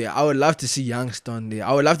shine on there. I would love to see Youngster on there.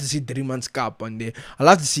 I would love to see Dreamans Cup on there. I'd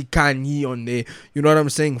love to see Kanye on there. You know what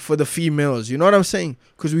I'm saying? For the females. You know what I'm saying?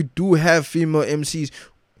 Because we do have female MCs.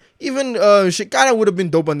 Even Shikara would have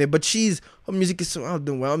been dope on there. But her music is so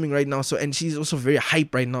overwhelming right now. So, and she's also very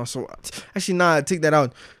hype right now. So actually, nah, take that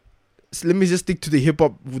out. So let me just stick to the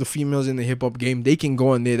hip-hop, the females in the hip-hop game. They can go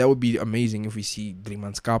on there. That would be amazing if we see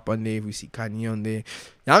Dreamans Cup on there, if we see Kanye on there.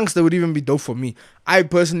 Youngster would even be dope for me. I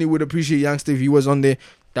personally would appreciate Youngster if he was on there.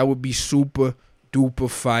 That would be super duper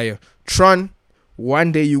fire. Tron,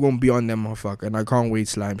 one day you gonna be on that motherfucker, and I can't wait,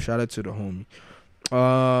 Slime. Shout out to the homie.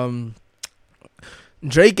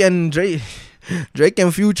 Drake and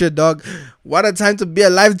Future, dog. What a time to be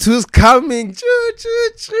alive. 2's coming. Choo choo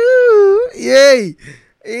choo. Yay.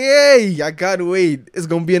 Yay, I can't wait. It's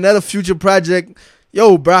gonna be another Future project.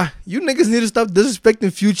 Yo, bruh, you niggas need to stop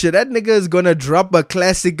disrespecting Future. That nigga is gonna drop a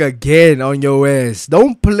classic again on your ass.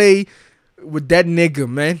 Don't play with that nigga,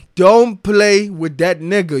 man. Don't play with that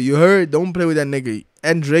nigga. You heard? Don't play with that nigga.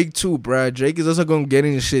 And Drake too, bruh. Drake is also gonna get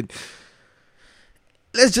in shit.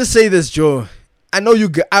 Let's just say this, Joe. I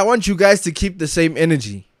want you guys to keep the same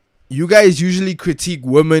energy. You guys usually critique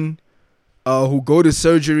women who go to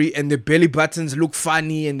surgery and their belly buttons look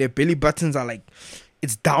funny, and their belly buttons are like,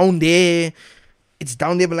 it's down there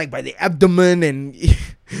but like by the abdomen, and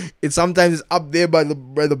it's sometimes up there by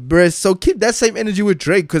the breast. So keep that same energy with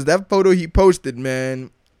Drake, because that photo he posted,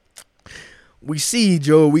 man, we can see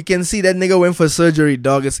that nigga went for surgery,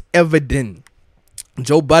 dog. It's evident.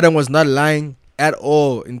 Joe Budden was not lying at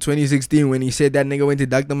all in 2016 when he said that nigga went to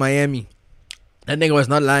Dr. Miami. That nigga was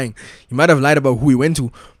not lying. He might have lied about who he went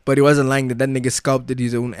to, but he wasn't lying that nigga sculpted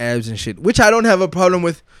his own abs and shit, which I don't have a problem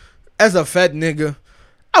with. As a fat nigga,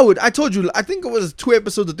 I told you, I think it was 2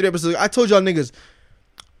 episodes or 3 episodes, I told y'all niggas,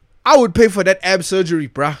 I would pay for that ab surgery,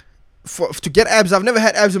 bruh. To get abs. I've never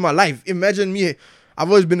had abs in my life. Imagine me, I've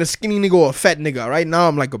always been a skinny nigga or a fat nigga. Right now,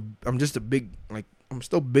 I'm just a big, like, I'm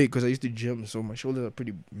still big because I used to gym, so my shoulders are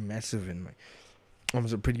pretty massive and my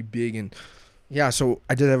arms are pretty big, and yeah, so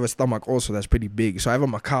I just have a stomach also that's pretty big. So I have a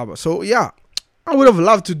macabre. So yeah, I would have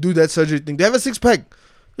loved to do that surgery thing. They have a 6-pack.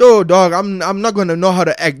 Yo, dog, I'm not gonna know how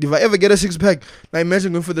to act if I ever get a 6-pack. Now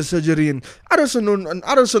imagine going for the surgery and I'd also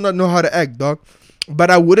not know how to act, dog. But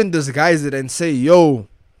I wouldn't disguise it and say, yo,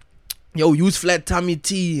 use flat tummy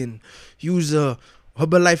tea and use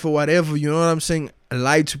Herbalife or whatever. You know what I'm saying? I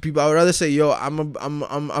lie to people. I would rather say, yo,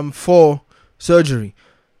 I'm for surgery.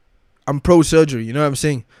 I'm pro surgery. You know what I'm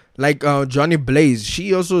saying? Like Johnny Blaze,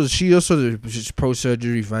 she also is pro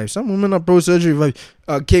surgery vibe. Some women are pro surgery vibe.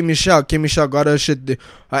 K Michelle got her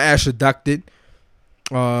ass reducted.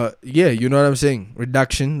 Yeah, you know what I'm saying?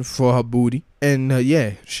 Reduction for her booty, and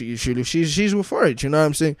yeah, she's for it. You know what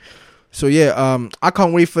I'm saying? So yeah, I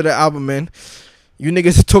can't wait for the album, man. You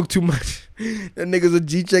niggas talk too much. The niggas are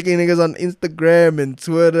G-checking niggas on Instagram and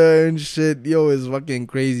Twitter and shit. Yo, it's fucking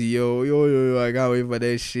crazy, yo. I can't wait for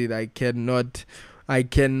that shit. I cannot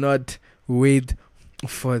wait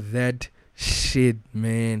for that shit,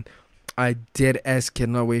 man. I dead ass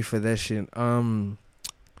cannot wait for that shit.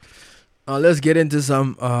 Let's get into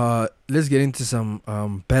some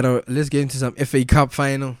FA Cup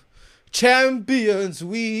final. Champions,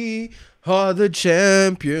 we are the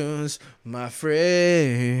champions, my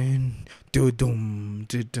friend. Do-dum,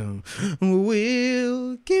 do-dum.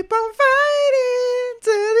 We'll keep on fighting to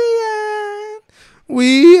the end.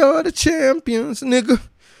 We are the champions, nigga.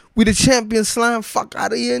 We the champions, Slime. Fuck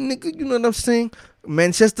out of here, nigga. You know what I'm saying?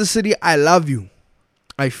 Manchester City, I love you.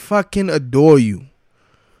 I fucking adore you.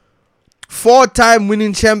 4-time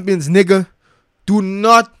winning champions, nigga. Do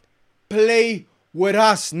not play with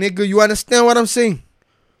us, nigga. You understand what I'm saying?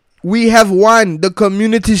 We have won the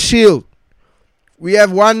Community Shield. We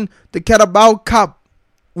have won the Carabao Cup.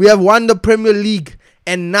 We have won the Premier League.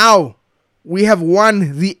 And now we have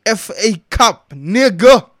won the FA Cup.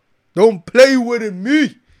 Nigga, don't play with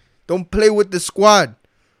me. Don't play with the squad.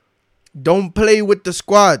 Don't play with the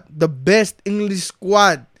squad. The best English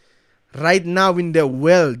squad right now in the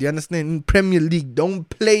world. You understand? In Premier League. Don't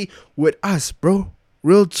play with us, bro.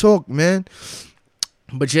 Real talk, man.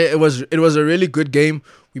 But yeah, it was a really good game.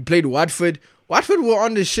 We played Watford. Watford were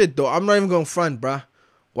on this shit, though. I'm not even going to front, bruh.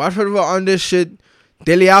 Watford were on this shit.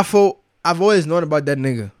 Deliafo, I've always known about that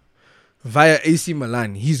nigga. Via AC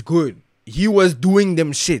Milan. He's good. He was doing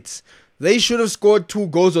them shits. They should have scored 2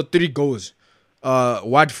 goals or 3 goals.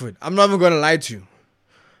 Watford. I'm not even going to lie to you.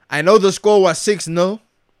 I know the score was 6-0.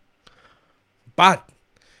 But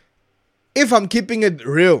if I'm keeping it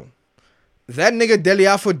real, that nigga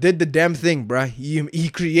Deliafo did the damn thing, bruh. He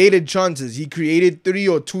created chances. He created 3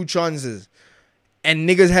 or 2 chances. And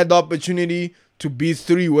niggas had the opportunity to be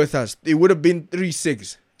 3 with us. It would have been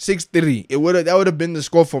 3-6. 6-3. That would have been the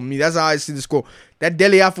score for me. That's how I see the score. That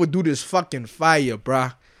Deliafo dude is fucking fire,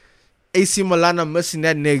 bruh. AC Milan are missing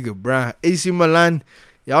that nigga, bruh. AC Milan,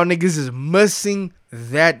 y'all niggas is missing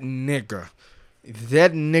that nigga.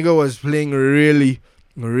 That nigga was playing really,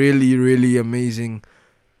 really, really amazing.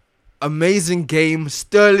 Amazing game.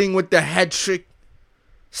 Sterling with the hat trick.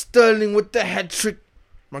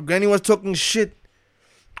 My granny was talking shit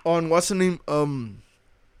on what's her name?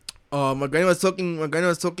 My granny was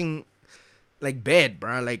talking like bad,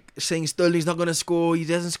 bruh. Like saying Sterling's not gonna score. He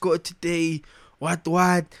doesn't score today. What?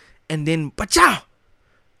 And then, pacha!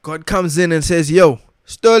 God comes in and says, yo,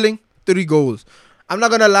 Sterling, 3 goals. I'm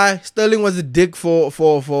not gonna lie, Sterling was a dick for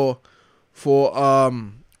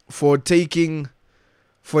taking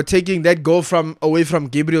that goal away from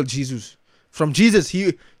Gabriel Jesus. From Jesus,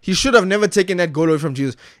 he should have never taken that goal away from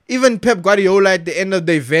Jesus. Even Pep Guardiola at the end of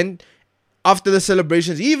the event, after the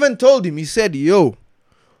celebrations, he even told him, he said, yo,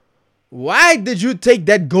 why did you take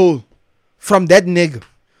that goal from that nigga?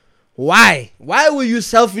 Why? Why were you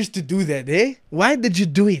selfish to do that, eh? Why did you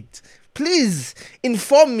do it? Please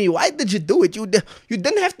inform me. Why did you do it? You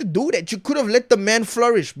didn't have to do that. You could have let the man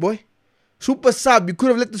flourish, boy. Super sub. You could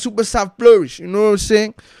have let the super sub flourish. You know what I'm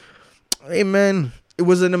saying? Hey, man. It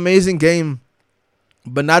was an amazing game.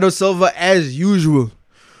 Bernardo Silva, as usual,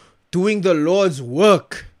 doing the Lord's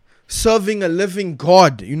work. Serving a living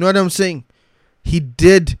God. You know what I'm saying? He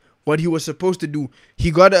did what he was supposed to do.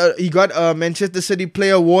 He got a Manchester City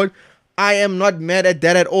Player Award. I am not mad at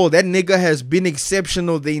that at all. That nigga has been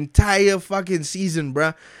exceptional the entire fucking season,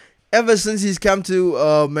 bruh. Ever since he's come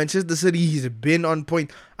to Manchester City, he's been on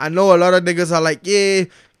point. I know a lot of niggas are like, yeah,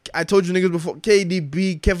 I told you niggas before,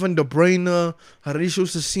 KDB, Kevin De Bruyne, Harisho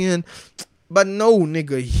Sassin. But no,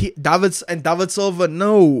 nigga. David Silva,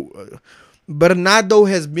 no. Bernardo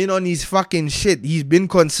has been on his fucking shit. He's been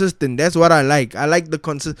consistent. That's what I like. I like the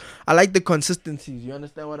consistencies. You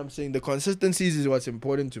understand what I'm saying? The consistencies is what's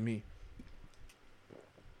important to me.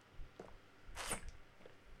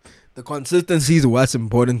 The consistency is what's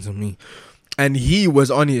important to me. And he was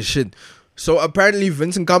on his shit. So apparently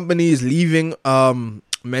Vincent Kompany is leaving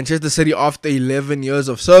Manchester City after 11 years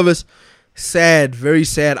of service. Sad, very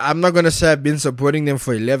sad. I'm not going to say I've been supporting them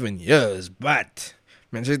for 11 years, but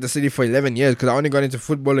Manchester City for 11 years because I only got into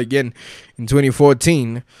football again in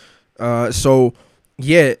 2014. So,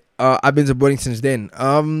 yeah, I've been supporting since then.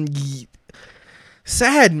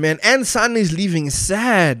 Sad, man. And Sane is leaving.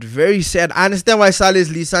 Sad. Very sad. I understand why Sane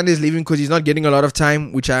is leaving because he's not getting a lot of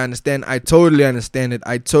time, which I understand. I totally understand it.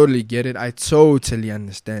 I totally get it. I totally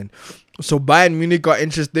understand. So Bayern Munich got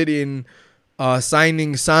interested in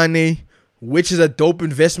signing Sane, which is a dope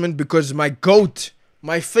investment because my GOAT,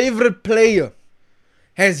 my favorite player,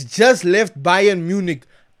 has just left Bayern Munich.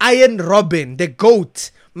 Arjen Robben, the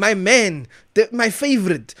GOAT, my man, my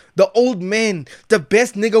favorite, the old man, the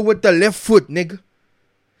best nigga with the left foot, nigga.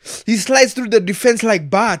 He slides through the defense like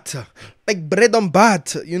butter, like bread on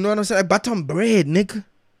butter. You know what I'm saying? Like butter on bread, nigga.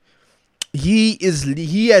 He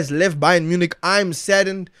has left Bayern Munich. I'm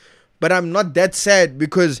saddened, but I'm not that sad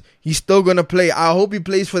because he's still gonna play. I hope he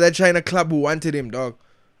plays for that China club who wanted him, dog.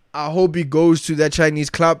 I hope he goes to that Chinese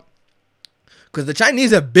club because the Chinese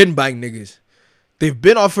have been buying niggas. They've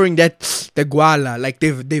been offering the guala, like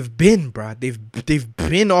they've been, bruh. They've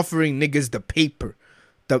been offering niggas the paper,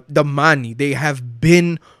 the money. They have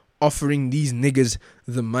been offering these niggas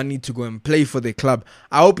the money to go and play for their club.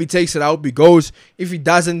 I hope he takes it. I hope he goes. If he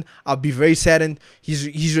doesn't, I'll be very saddened.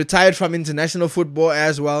 He's retired from international football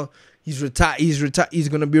as well. He's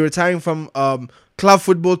gonna be retiring from club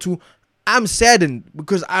football too. I'm saddened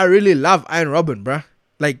because I really love Arjen Robben, bruh.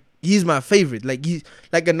 Like he's my favorite. Like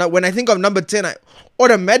when I think of number 10, I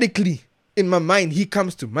automatically in my mind he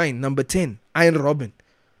comes to mind. Number 10, Arjen Robben.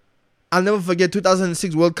 I'll never forget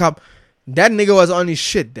 2006 World Cup. That nigga was on his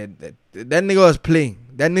shit. That nigga was playing.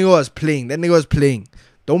 That nigga was playing.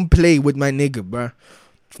 Don't play with my nigga, bruh.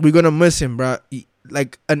 We're gonna miss him, bruh.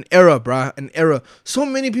 Like an era, bruh. An era. So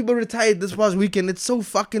many people retired this past weekend. It's so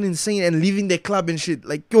fucking insane. And leaving their club and shit.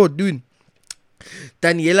 Like, yo, dude.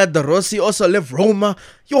 Daniela De Rossi also left Roma.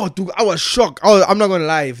 Yo, dude, I was shocked. I'm not gonna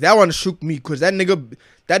lie. That one shook me. Because that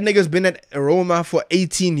nigga's been at Roma for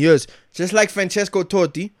 18 years. Just like Francesco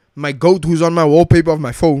Totti, my goat who's on my wallpaper of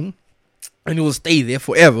my phone. And he will stay there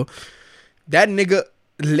forever. That nigga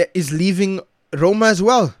is leaving Roma as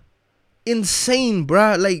well. Insane,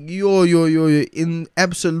 bruh. Like, yo,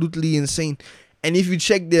 absolutely insane. And if you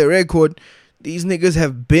check their record, these niggas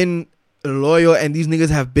have been loyal and these niggas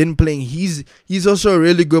have been playing. He's also a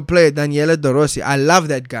really good player, Daniele De Rossi. I love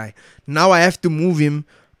that guy. Now I have to move him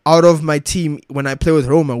out of my team when I play with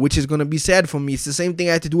Roma, which is going to be sad for me. It's the same thing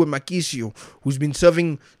I had to do with Marchisio, who's been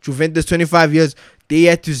serving Juventus 25 years. They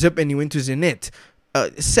had to zip and he went to Zenit.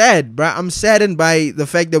 Sad, bruh. I'm saddened by the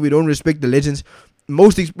fact that we don't respect the legends.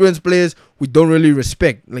 Most experienced players we don't really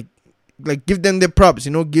respect. Like give them their props,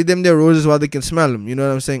 give them their roses while they can smell them. You know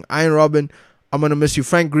what I'm saying? Arjen Robben, I'm gonna miss you.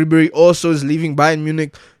 Frank Ribery also is leaving Bayern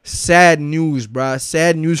Munich. Sad news, bruh.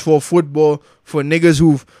 Sad news for football, for niggas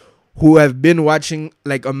who have been watching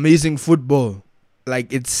like amazing football.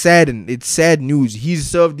 Like, it's sad news. He's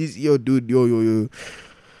served this, yo.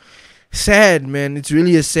 Sad, man. It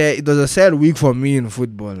was a sad week for me in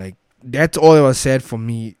football. Like, that's all that was sad for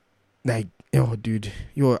me. Like, yo, dude.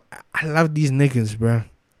 Yo, I love these niggas, bruh.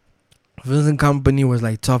 Vincent Kompany was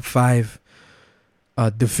like top 5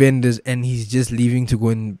 defenders, and he's just leaving to go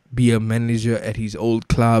and be a manager at his old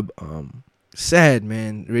club. Sad,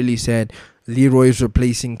 man. Really sad. Leroy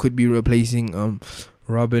could be replacing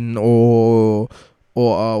Robben or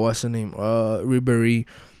what's her name? Ribery.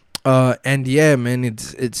 And yeah, man,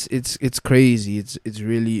 it's crazy. It's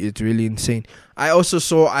really insane. I also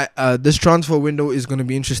saw this transfer window is gonna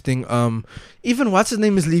be interesting. Even what's his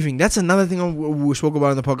name is leaving. That's another thing we spoke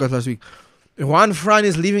about in the podcast last week. Juan Fran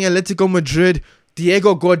is leaving Atletico Madrid.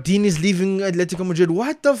 Diego Godin is leaving Atletico Madrid.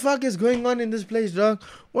 What the fuck is going on in this place, dog?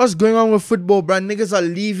 What's going on with football, bro? Niggas are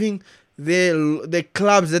leaving their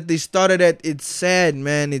clubs that they started at. It's sad,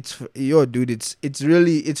 man. It's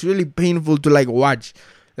really painful to like watch.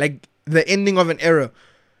 Like the ending of an era.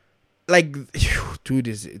 Like, dude,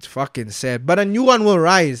 it's fucking sad. But a new one will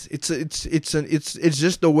rise. It's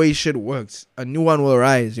just the way shit works. A new one will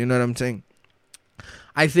rise. You know what I'm saying?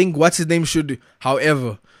 I think what's his name should,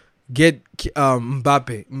 however, get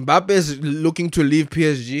Mbappe. Mbappe is looking to leave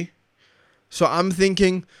PSG. So I'm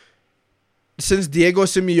thinking, since Diego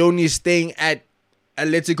Simeone is staying at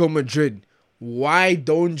Atletico Madrid, why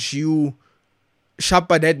don't you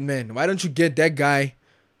shopper that man? Why don't you get that guy,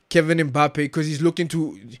 Kevin Mbappe? Because he's looking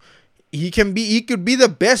to, he could be the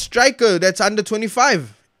best striker that's under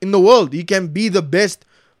 25 in the world. He can be the best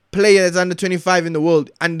player that's under 25 in the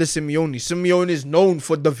world under Simeone. Simeone is known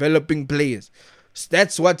for developing players.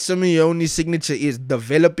 That's what Simeone's signature is,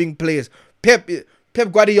 developing players. Pep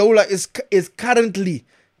Guardiola is currently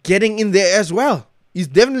getting in there as well. He's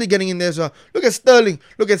definitely getting in there as well. Look at Sterling.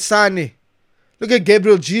 Look at Sane. Look at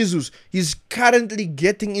Gabriel Jesus. He's currently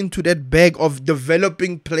getting into that bag of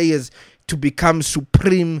developing players to become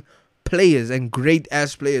supreme players and great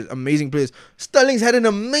ass players, amazing players. Sterling's had an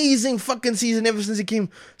amazing fucking season ever since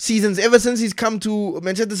he's come to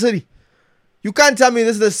Manchester City. You can't tell me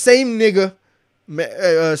this is the same nigga,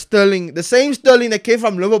 Sterling, the same Sterling that came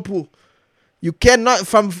from Liverpool. You cannot,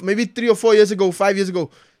 from maybe 3 or 4 years ago, 5 years ago.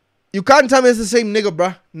 You can't tell me it's the same nigga,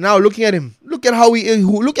 bruh. Now looking at him, look at how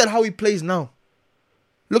he plays now.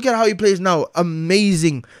 Look at how he plays now.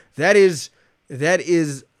 Amazing. That is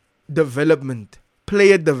development.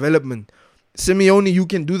 Player development. Simeone, you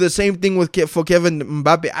can do the same thing for Kevin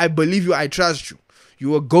Mbappe. I believe you. I trust you.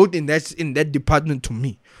 You a goat in that department to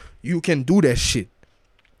me. You can do that shit.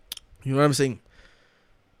 You know what I'm saying?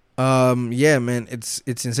 Yeah, man. It's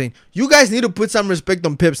insane. You guys need to put some respect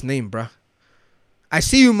on Pep's name, bruh. I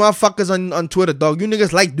see you motherfuckers on Twitter, dog. You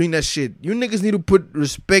niggas like doing that shit. You niggas need to put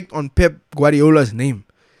respect on Pep Guardiola's name.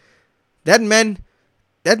 That man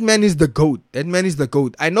is the GOAT. That man is the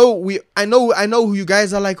GOAT. I know who you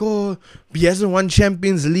guys are like, oh, he hasn't won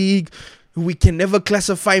Champions League. We can never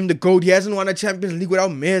classify him the GOAT. He hasn't won a Champions League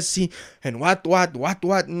without Messi. And what,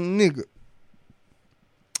 nigga.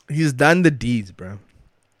 He's done the deeds, bro.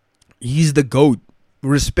 He's the GOAT.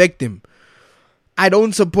 Respect him. I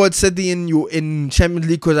don't support City in Champions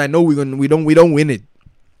League because I know we don't win it.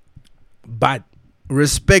 But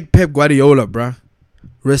Respect Pep Guardiola, bruh.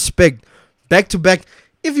 Respect. Back to back.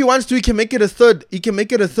 If he wants to, he can make it a third. He can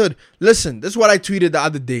make it a third. Listen, this is what I tweeted the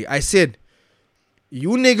other day. I said, you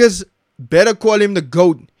niggas better call him the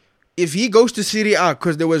GOAT. If he goes to Serie A,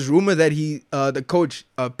 because there was rumor that the coach,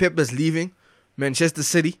 Pep, is leaving Manchester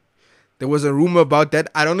City. There was a rumor about that.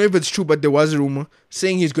 I don't know if it's true, but there was a rumor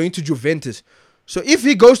saying he's going to Juventus. So if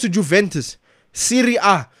he goes to Juventus, Serie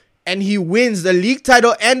A, and he wins the league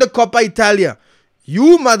title and the Coppa Italia,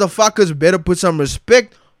 you motherfuckers better put some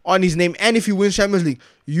respect on his name. And if he wins Champions League,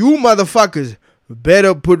 you motherfuckers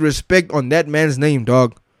better put respect on that man's name,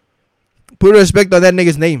 dog. Put respect on that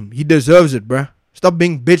nigga's name. He deserves it, bruh. Stop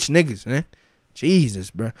being bitch niggas, man.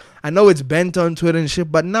 Jesus, bruh. I know it's bent on Twitter and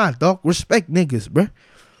shit, but nah, dog. Respect niggas, bruh.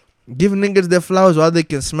 Give niggas their flowers while they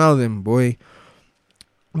can smell them, boy.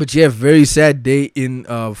 But yeah, very sad day in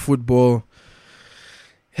football.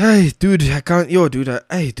 Hey, dude, I can't. Yo, dude,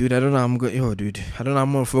 I don't know. I'm good. Yo, dude, I don't know. I'm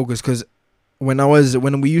more focused because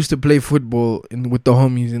when we used to play football with the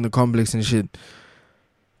homies in the complex and shit,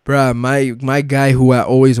 bruh, my guy who I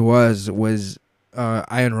always was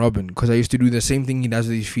Iron Robin, because I used to do the same thing he does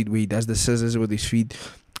with his feet, where he does the scissors with his feet,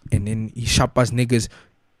 and then he sharpas niggas.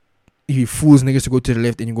 He fools niggas to go to the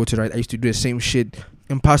left and you go to the right. I used to do the same shit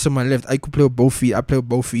and pass on my left. I could play with both feet. I play with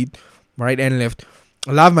both feet, right and left.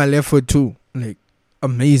 I love my left foot too. Like,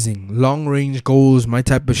 amazing. Long range goals, my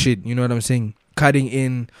type of shit. You know what I'm saying? Cutting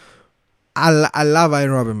in. I love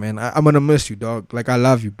Iron Robin, man. I'm going to miss you, dog. Like, I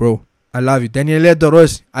love you, bro. I love you. Daniel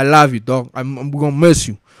Doros, I love you, dog. I'm going to miss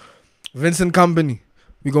you. Vincent Kompany,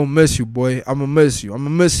 we going to miss you, boy. I'm going to miss you.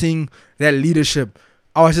 I'm missing that leadership.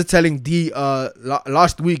 I was just telling D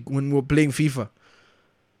last week when we were playing FIFA.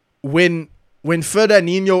 When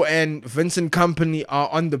Fernandinho and Vincent Kompany are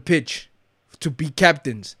on the pitch to be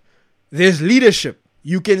captains, there's leadership.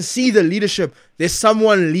 You can see the leadership. There's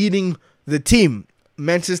someone leading the team.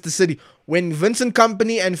 Manchester City. When Vincent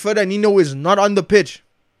Kompany and Fernandinho is not on the pitch,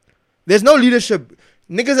 there's no leadership.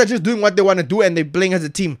 Niggas are just doing what they want to do and they're playing as a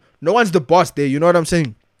team. No one's the boss there. You know what I'm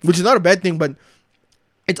saying? Which is not a bad thing, but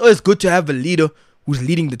it's always good to have a leader who's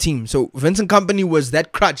leading the team. So Vincent Kompany was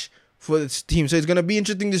that crutch for this team. So it's going to be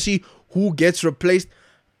interesting to see who gets replaced.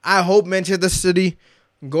 I hope Manchester City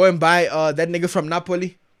go and buy that nigga from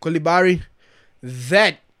Napoli, Koulibaly.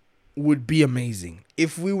 That would be amazing.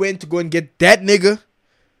 If we went to go and get that nigga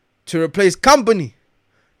to replace Kompany,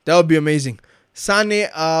 that would be amazing. Sane,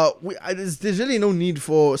 there's really no need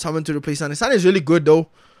for someone to replace Sane. Sane is really good though.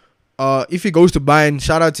 If he goes to Bayern,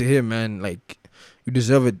 shout out to him, man. Like, you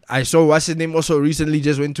deserve it. I saw what's his name also recently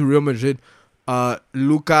just went to Real Madrid.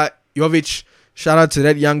 Luka Jovic. Shout out to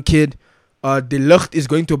that young kid. De Ligt is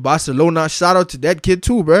going to Barcelona. Shout out to that kid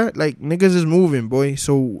too, bro. Like, niggas is moving, boy.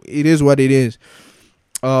 So it is what it is.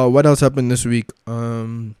 What else happened this week?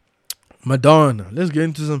 Madonna. Let's get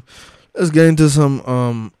into some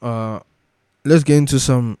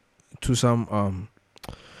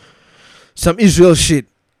Israel shit.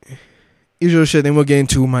 Then we'll get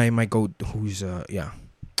into my GOAT, who's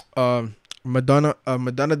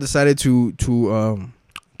Madonna decided to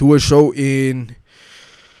do a show in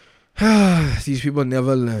these people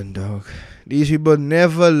never learn, dog. These people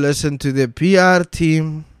never listen to their PR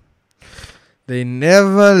team. They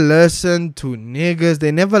never listen to niggas.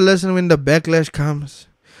 They never listen when the backlash comes.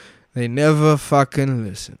 They never fucking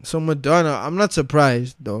listen. So Madonna, I'm not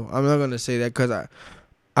surprised though. I'm not gonna say that because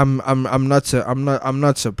I'm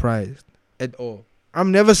not surprised at all.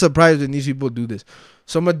 I'm never surprised when these people do this.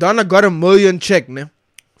 So Madonna got $1 million check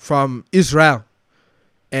from Israel,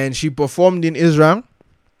 and she performed in Israel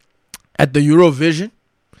at the Eurovision.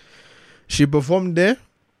 She performed there.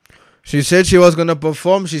 She said she was gonna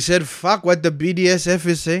perform. She said, "Fuck what the BDSF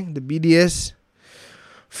is saying. The BDS.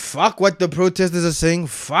 Fuck what the protesters are saying.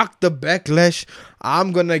 Fuck the backlash.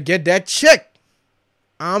 I'm gonna get that check.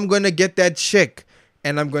 I'm gonna get that check,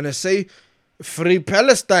 and I'm gonna say, free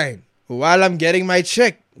Palestine while I'm getting my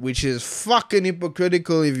check." Which is fucking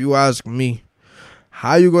hypocritical if you ask me.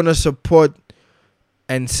 How you gonna support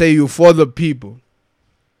and say you for the people,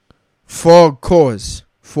 for a cause,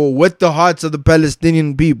 for with the hearts of the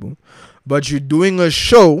Palestinian people, but you're doing a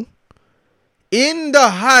show in the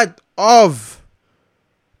heart of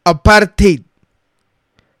apartheid,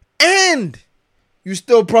 and you're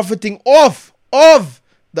still profiting off of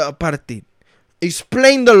the apartheid?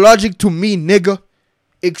 Explain the logic to me, nigga.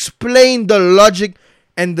 Explain the logic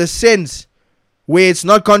and the sense where it's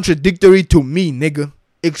not contradictory to me, nigga.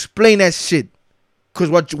 Explain that shit. Cause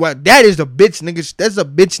what that is the bitch nigga. That's a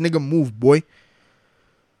bitch nigga move, boy.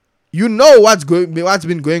 You know what's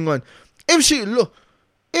been going on. If she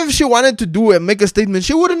wanted to do and make a statement,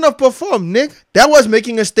 she wouldn't have performed, nigga. That was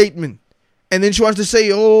making a statement. And then she wants to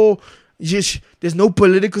say, oh, there's no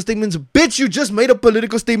political statements. Bitch, you just made a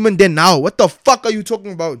political statement then now. What the fuck are you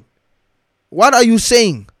talking about? What are you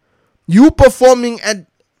saying? You performing at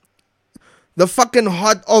the fucking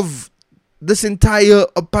heart of this entire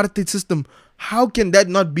apartheid system. How can that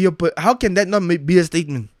not be a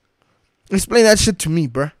statement? Explain that shit to me,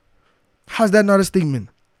 bruh. How's that not a statement?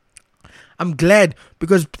 I'm glad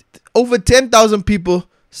because over 10,000 people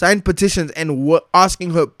signed petitions and were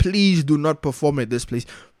asking her, please do not perform at this place.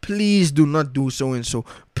 Please do not do so and so.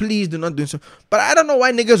 Please do not do so. But I don't know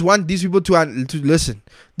why niggas want these people to listen.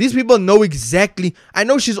 These people know exactly. I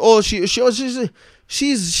know she's always been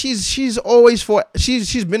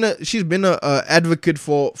a advocate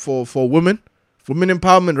for women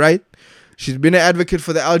empowerment, right? She's been an advocate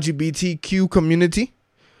for the LGBTQ community.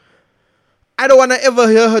 I don't want to ever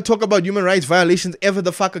hear her talk about human rights violations ever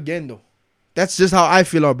the fuck again, though. That's just how I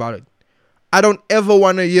feel about it. I don't ever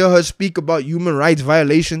want to hear her speak about human rights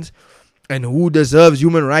violations and who deserves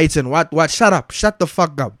human rights and what. Shut up. Shut the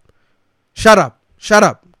fuck up. Shut up. Shut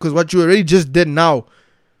up. Because what you already just did now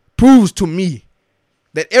proves to me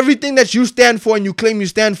that everything that you stand for and you claim you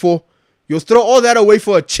stand for, you'll throw all that away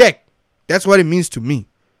for a check. That's what it means to me.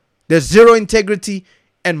 There's zero integrity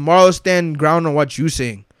and moral stand ground on what you're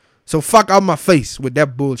saying. So fuck out my face with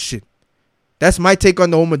that bullshit. That's my take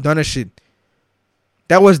on the whole Madonna shit.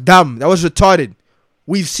 That was dumb. That was retarded.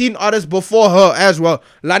 We've seen artists before her as well.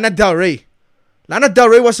 Lana Del Rey. Lana Del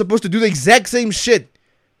Rey was supposed to do the exact same shit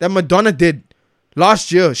that Madonna did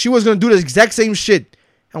last year. She was going to do the exact same shit.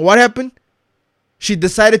 And what happened? She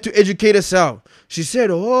decided to educate herself. She said,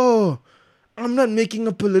 oh, I'm not making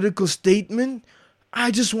a political statement.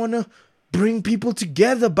 I just want to bring people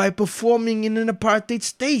together by performing in an apartheid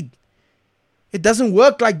state. It doesn't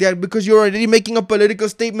work like that because you're already making a political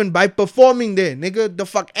statement by performing there, nigga. The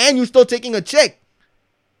fuck? And you're still taking a check.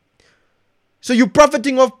 So you're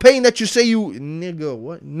profiting off pain that you say you... Nigga,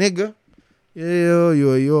 what? Nigga?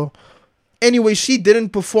 Yo. Anyway, she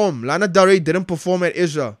didn't perform. Lana Del Rey didn't perform at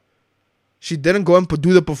Israel. She didn't go and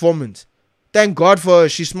do the performance. Thank God for her.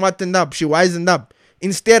 She smartened up. She wisened up.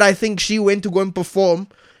 Instead, I think she went to go and perform,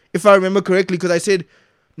 if I remember correctly, because I said,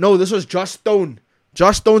 no, this was Joss Stone.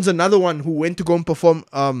 Joss Stone's another one who went to go and perform.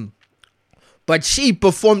 But she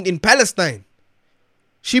performed in Palestine.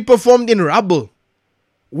 She performed in Rabble,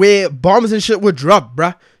 where bombs and shit were dropped,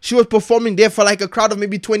 bruh. She was performing there for like a crowd of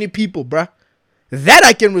maybe 20 people, bruh. That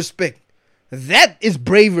I can respect. That is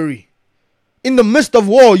bravery. In the midst of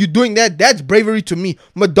war, you doing that, that's bravery to me.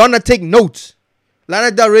 Madonna, take notes.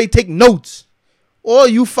 Lana Del Rey, take notes. All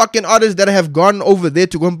you fucking artists that have gone over there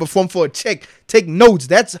to go and perform for a check, take notes.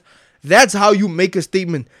 That's how you make a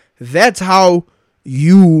statement. That's how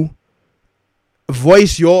you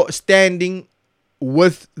voice your standing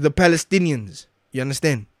with the Palestinians. You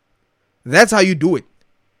understand? That's how you do it.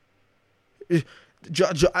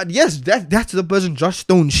 Yes, that's the person, Joss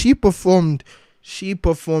Stone. She performed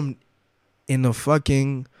in a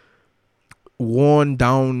fucking worn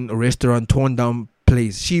down restaurant, torn down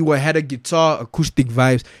place. She had a guitar, acoustic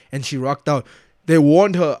vibes, and she rocked out. They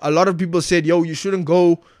warned her. A lot of people said, yo, you shouldn't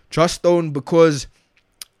go, Joss Stone, because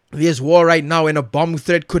there's war right now and a bomb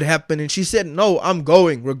threat could happen. And she said, no, I'm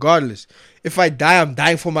going regardless. If I die, I'm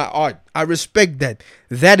dying for my art. I respect that.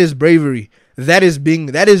 That is bravery. That is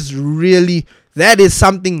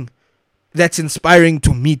something that's inspiring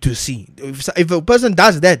to me to see. If a person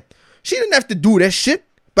does that, she didn't have to do that shit,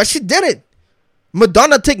 but she did it.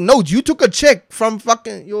 Madonna, take notes. You took a check from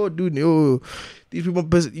fucking, these people,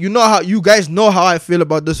 you guys know how I feel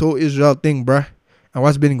about this whole Israel thing, bruh. And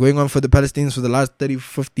what's been going on for the Palestinians for the last 30,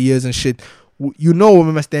 50 years and shit. You know what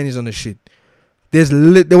my stand is on the shit.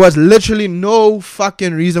 There was literally no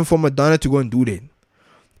fucking reason for Madonna to go and do that.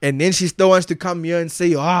 And then she still wants to come here and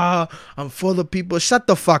say, I'm for the people. Shut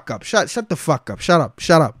the fuck up. Shut the fuck up. Shut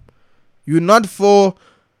up. You're not for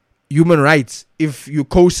human rights if you're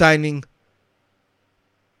co-signing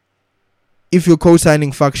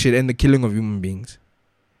fuck shit and the killing of human beings.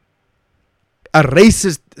 A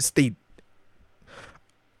racist state.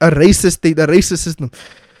 A racist system.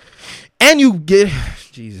 And you get...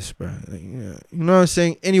 Jesus, bro. You know what I'm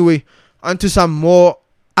saying? Anyway, onto some more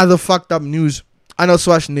other fucked up news. Arnold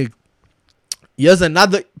Schwarzenegger. Here's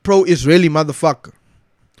another pro-Israeli motherfucker.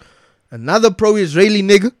 Another pro-Israeli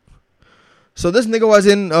nigga. So this nigga was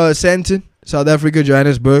in Sandton, South Africa,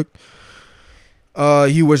 Johannesburg.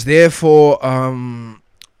 He was there for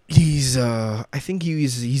his thing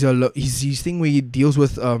where he deals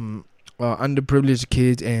with underprivileged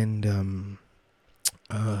kids and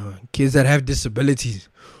kids that have disabilities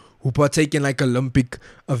who partake in like Olympic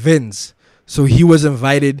events. So he was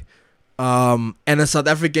invited, and a South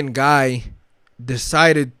African guy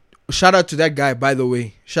decided. Shout out to that guy, by the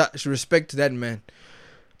way. Respect to that man.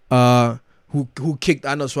 Who kicked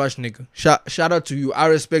Arnold Schwarzenegger. Shout out to you. I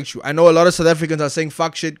respect you. I know a lot of South Africans are saying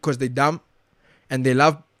fuck shit because they dumb and they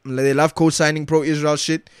love co-signing pro-Israel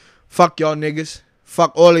shit. Fuck y'all niggas.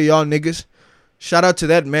 Fuck all of y'all niggas. Shout out to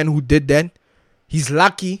that man who did that. He's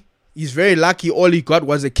lucky. He's very lucky. All he got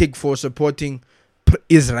was a kick for supporting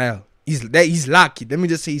Israel. He's lucky. Let me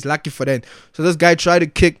just say he's lucky for that. So this guy tried to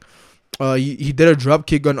kick. He did a drop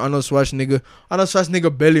kick on Arnold Schwarzenegger. Arnold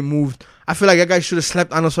Schwarzenegger barely moved. I feel like that guy should have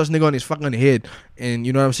slapped Arnold Schwarzenegger on his fucking head. And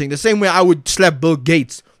you know what I'm saying? The same way I would slap Bill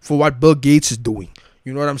Gates for what Bill Gates is doing.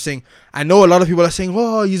 You know what I'm saying? I know a lot of people are saying,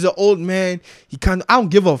 oh, he's an old man. He can't. I don't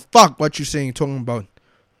give a fuck what you're saying, talking about.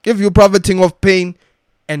 If you're profiting off pain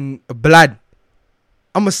and blood,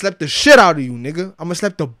 I'm going to slap the shit out of you, nigga. I'm going to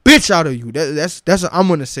slap the bitch out of you. That's what I'm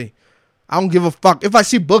going to say. I don't give a fuck. If I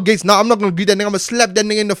see Bill Gates now, I'm not going to greet that nigga. I'm going to slap that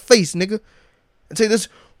nigga in the face, nigga. And say this,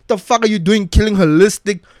 what the fuck are you doing killing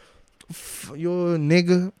holistic? Yo,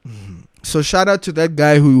 nigga. So shout out to that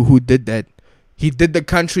guy who did that. He did the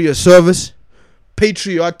country a service.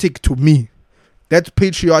 Patriotic to me. That's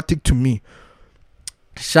patriotic to me.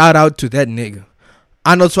 Shout out to that nigga.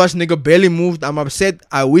 Arnold Schwarzenegger barely moved. I'm upset.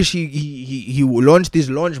 I wish he launched his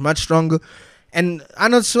launch much stronger. And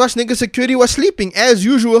Arnold Schwarzenegger security was sleeping as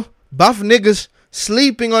usual. Buff niggas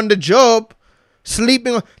sleeping on the job.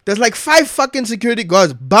 There's like 5 fucking security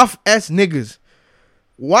guards. Buff ass niggas.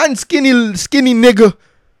 One skinny nigga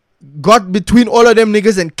got between all of them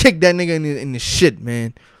niggas and kicked that nigga in the shit,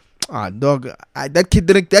 man. Ah, dog. That kid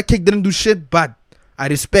didn't do shit, but I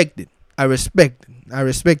respect it. I respect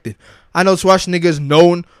it. Arnold Schwarzenegger is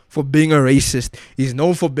known for being a racist. He's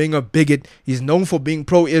known for being a bigot. He's known for being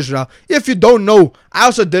pro-Israel. If you don't know, I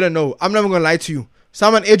also didn't know. I'm never gonna lie to you.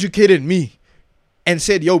 Someone educated me and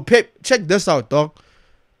said, yo, Pep, check this out, dog.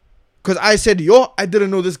 Because I said, yo, I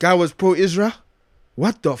didn't know this guy was pro-Israel.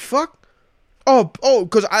 What the fuck? Oh,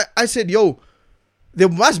 because I said, yo, there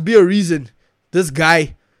must be a reason this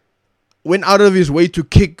guy went out of his way to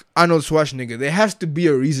kick Arnold Schwarzenegger. There has to be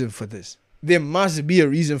a reason for this. There must be a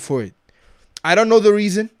reason for it. I don't know the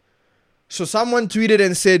reason. So someone tweeted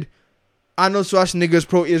and said, Arnold Schwarzenegger's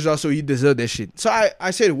pro-Israel, so he deserved that shit. So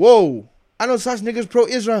I said, whoa, Arnold Schwarzenegger's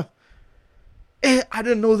pro-Israel. I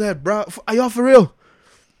didn't know that, bro. Are y'all for real?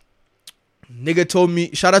 Nigga told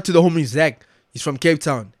me, shout out to the homie Zach. He's from Cape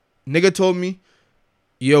Town. Nigga told me,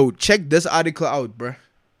 yo, check this article out, bro.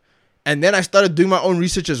 And then I started doing my own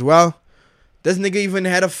research as well. This nigga even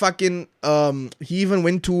had a fucking, he even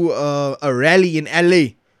went to a rally in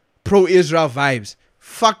LA. Pro-Israel vibes.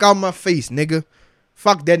 Fuck out my face, nigga.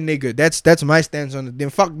 Fuck that nigga. That's my stance on it.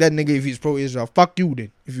 Then fuck that nigga if he's pro-Israel. Fuck you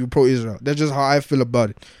then if you're pro-Israel. That's just how I feel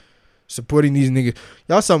about it. Supporting these niggas.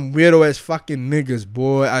 Y'all some weirdo ass fucking niggas,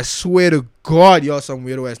 boy. I swear to God, y'all some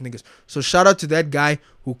weirdo ass niggas. So shout out to that guy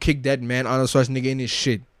who kicked that man, Arnold Schwarzenegger, in his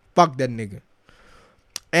shit. Fuck that nigga.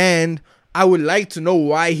 And I would like to know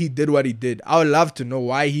why he did what he did. I would love to know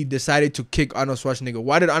why he decided to kick Arnold Schwarzenegger.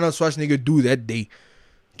 What did Arnold Schwarzenegger do that day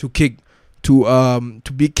to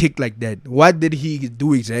be kicked like that? What did he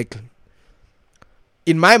do exactly?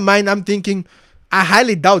 In my mind, I'm thinking, I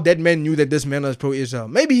highly doubt that man knew that this man was pro-Israel.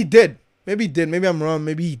 Maybe he did. Maybe I'm wrong.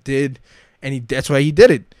 Maybe he did. And that's why he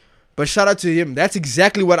did it. But shout out to him. That's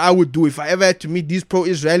exactly what I would do if I ever had to meet these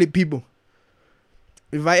pro-Israeli people.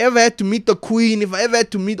 If I ever had to meet the queen, if I ever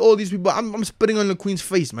had to meet all these people, I'm spitting on the queen's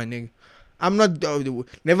face, my nigga. I'm not,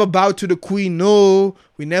 never bow to the queen, no.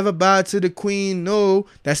 We never bow to the queen, no.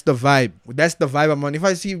 That's the vibe. That's the vibe I'm on. If I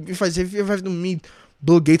have to meet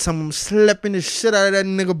Bill Gates, I'm slapping the shit out of that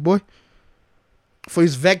nigga, boy. For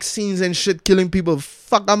his vaccines and shit, killing people.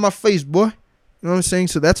 Fuck out my face, boy. You know what I'm saying?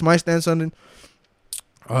 So that's my stance on it.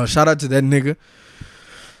 Shout out to that nigga.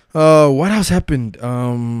 What else happened?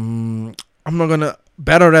 I'm not gonna...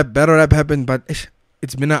 Battle rap happened, but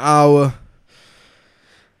it's been an hour.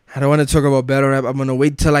 I don't want to talk about battle rap. I'm gonna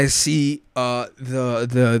wait till I see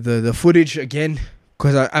the footage again,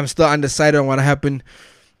 because I'm still undecided on what happened.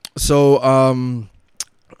 So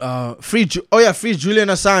free Julian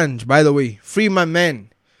Assange, by the way. Free my man.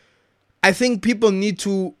 I think people need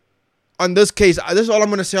to, on this case, this is all I'm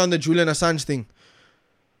gonna say on the Julian Assange thing.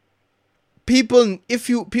 People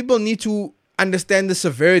need to understand the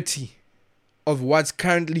severity of what's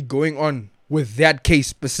currently going on with that case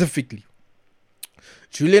specifically.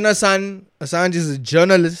 Julian Assange is a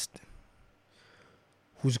journalist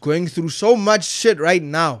who's going through so much shit right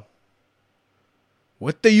now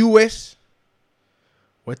with the US,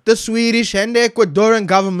 with the Swedish and the Ecuadorian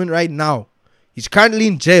government right now. He's currently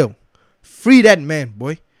in jail. Free that man,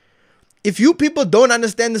 boy. If you people don't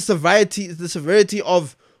understand the severity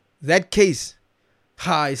of that case,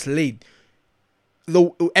 It's late.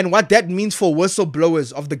 And what that means for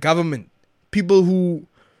whistleblowers of the government, people who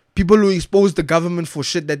expose the government for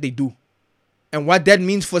shit that they do, and what that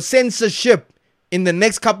means for censorship in the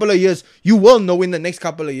next couple of years, you will know in the next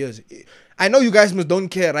couple of years. I know you guys don't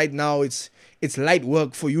care right now. It's light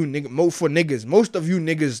work for you, for niggas. Most of you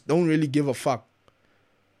niggas don't really give a fuck.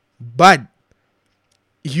 But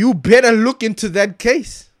you better look into that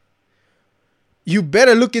case.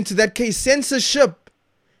 Censorship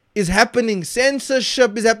is happening.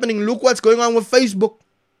 Look what's going on with Facebook.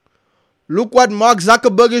 Look what Mark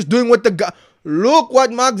Zuckerberg is doing with the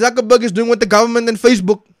government and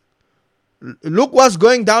Facebook. Look what's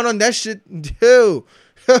going down on that shit. Yo.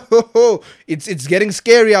 It's getting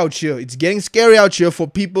scary out here. It's getting scary out here for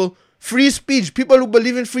people. Free speech. People who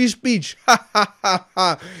believe in free speech.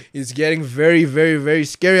 It's getting very, very, very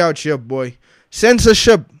scary out here, boy.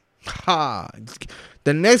 Censorship. The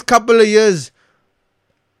next couple of years,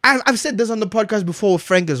 I've said this on the podcast before with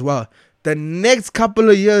Frank as well. The next couple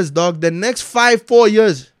of years, dog. The next 4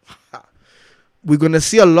 years, we're gonna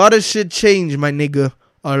see a lot of shit change, my nigga.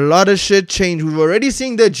 A lot of shit change. We've already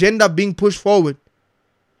seen the agenda being pushed forward.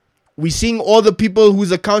 We're seeing all the people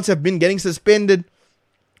whose accounts have been getting suspended.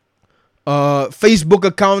 Facebook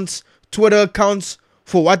accounts, Twitter accounts,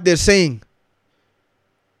 for what they're saying.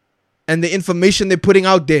 And the information they're putting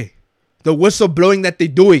out there. The whistleblowing that they're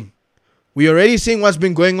doing. We're already seeing what's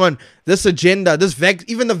been going on. This agenda,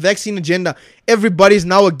 even the vaccine agenda. Everybody's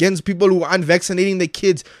now against people who aren't vaccinating their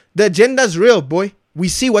kids. The agenda's real, boy. We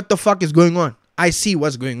see what the fuck is going on. I see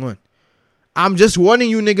what's going on. I'm just warning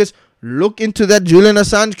you niggas. Look into that Julian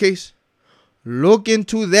Assange case. Look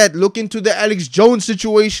into that. Look into the Alex Jones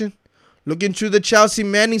situation. Look into the Chelsea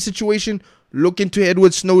Manning situation. Look into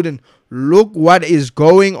Edward Snowden. Look what is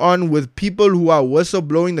going on with people who are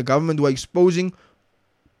whistleblowing the government, who are exposing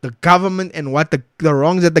the government and what the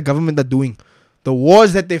wrongs that the government are doing. The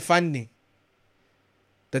wars that they're funding.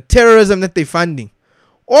 The terrorism that they're funding.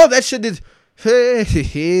 All that shit is...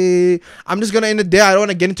 I'm just going to end it there. I don't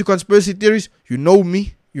want to get into conspiracy theories. You know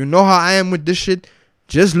me. You know how I am with this shit.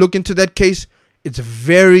 Just look into that case. It's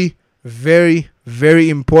very, very, very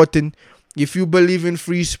important. If you believe in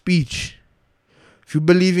free speech, if you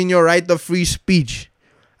believe in your right of free speech,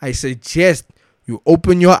 I suggest you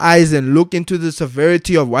open your eyes and look into the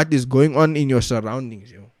severity of what is going on in your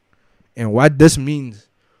surroundings, yo, and what this means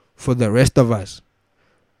for the rest of us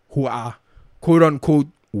who are quote unquote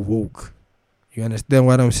woke. You understand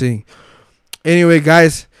what I'm saying? Anyway,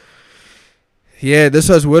 guys, yeah, this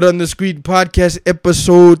was Word on the Street podcast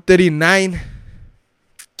episode 39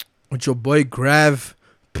 with your boy Grav.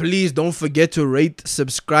 Please don't forget to rate,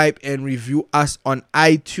 subscribe, and review us on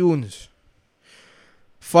iTunes.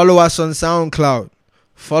 Follow us on SoundCloud.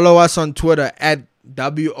 Follow us on Twitter at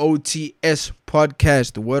WOTS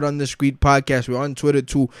Podcast. Word on the Street Podcast. We're on Twitter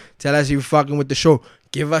too. Tell us if you're fucking with the show.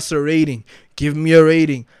 Give us a rating. Give me a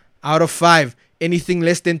rating. Out of 5. Anything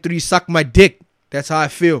less than 3, suck my dick. That's how I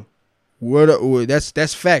feel. Word.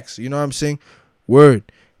 That's facts. You know what I'm saying? Word.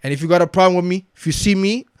 And if you got a problem with me, if you see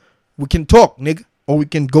me, we can talk, nigga. Or we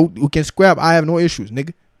can scrap. I have no issues,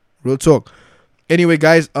 nigga. Real talk. Anyway,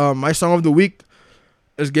 guys, my song of the week.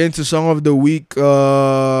 Let's get into song of the week.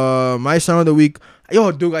 My song of the week.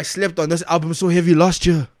 Yo, dude, I slept on this album so heavy last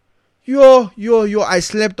year. Yo, I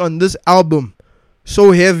slept on this album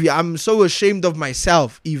so heavy. I'm so ashamed of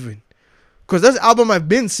myself, even. Because this album, I've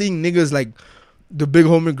been seeing niggas like the Big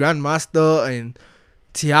Homie Grandmaster and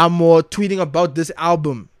Tiamo tweeting about this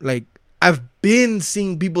album. Like, I've been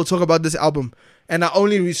seeing people talk about this album. And I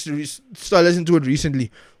only started listening to it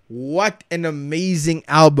recently. What an amazing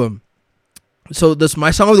album. So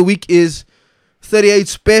my song of the week is 38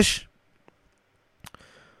 Special.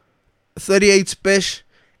 38 Special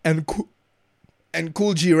and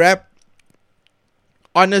Kool G Rap.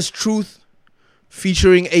 Honest Truth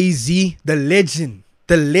featuring AZ, the legend.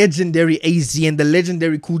 The legendary AZ and the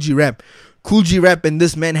legendary Kool G Rap. Kool G Rap and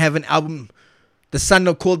this man have an album.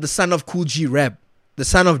 Called The Son of Kool G Rap. The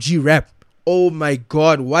Son of G Rap. Oh my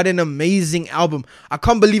God, what an amazing album. I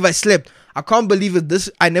can't believe I slept. I can't believe it.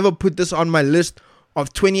 I never put this on my list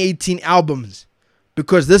of 2018 albums.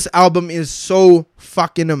 Because this album is so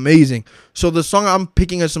fucking amazing. So the song I'm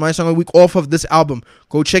picking as my song of the week off of this album.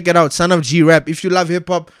 Go check it out. Son of G Rap. If you love hip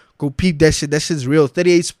hop, go peep that shit. That shit's real.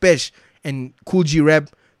 38 Special and Kool G Rap.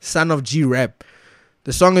 Son of G Rap.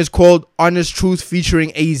 The song is called Honest Truth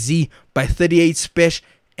featuring AZ by 38 Special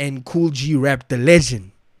and Kool G Rap. The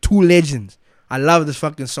legend. 2 legends. I love this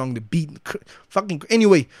fucking song. The beat. Fucking.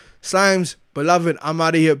 Anyway, Slimes, beloved, I'm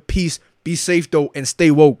out of here. Peace. Be safe though and stay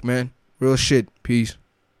woke, man. Real shit. Peace.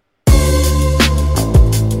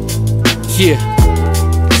 Yeah.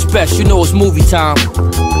 best, you know it's movie time.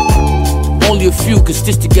 Only a few can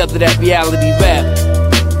stitch together that reality rap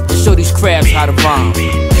and show these crabs how to rhyme.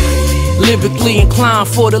 Lyrically inclined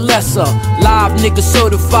for the lesser. Live nigga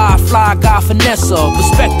certified, fly guy finesse.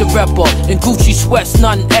 Respect the rapper, in Gucci sweats,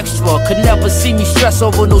 nothing extra. Could never see me stress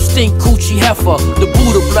over no stink coochie heifer. The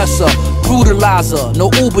Buddha blesser, brutalizer,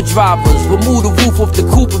 no Uber drivers. Remove the roof of the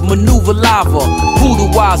coupe and maneuver lava.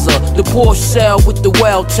 Buddha wiser, the Porsche cell with the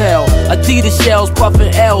well tail. Adidas shells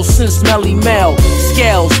puffin' L since Melly Mel.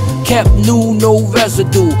 Scales kept new, no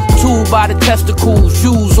residue. Two by the testicles,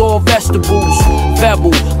 shoes all vegetables.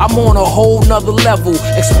 Rebel, I'm on a whole nother level.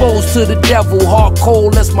 Exposed to the devil, hard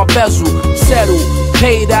cold, that's my bezel. Settle,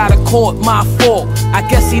 paid out of court, my fault. I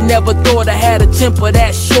guess he never thought I had a temper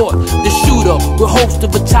that short. The shooter, with hopes to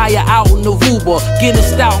retire out in Aruba. Getting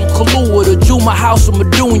stout in Kahlua, the Juma house of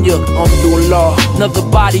Medunia. Alhamdulillah, another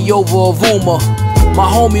body over a rumor. My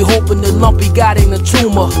homie hoping the lumpy got in a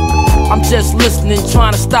tumor. I'm just listening,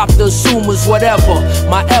 trying to stop the assumers, whatever.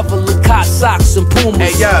 My ever Lacoste socks and Pumas.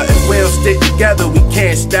 Hey yo, if we don't stick together, we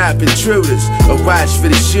can't stop intruders. Or watch for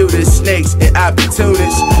the shooters, snakes and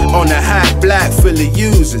opportunists. On the hot block full of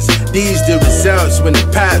users. These the results when the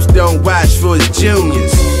pops don't watch for his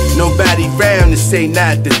juniors. Nobody round to say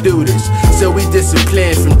not to do this. So we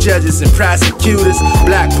discipline from judges and prosecutors.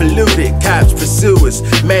 Block polluted, cops pursue us.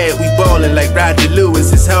 Mad we ballin' like Roger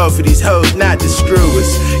Lewis. It's hard for these hoes not to screw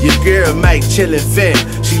us. Your girl might chill and vent.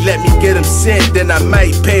 She let me get them sent, then I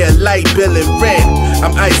might pay a light bill and rent.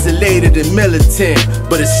 I'm isolated and militant,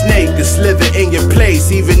 but a snake can slither in your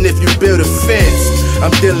place even if you build a fence.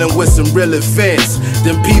 I'm dealing with some real events.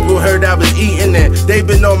 Them people heard I was eating it, they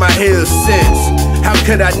been on my heels since. How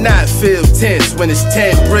could I not feel tense when it's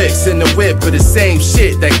 10 bricks in the whip of the same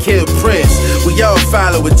shit that killed Prince? We all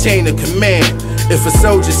follow a chain of command. If a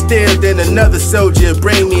soldier steal, then another soldier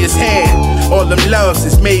bring me his hand. All them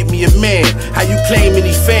losses made me a man. How you claim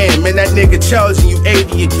any fan? Man, that nigga charging you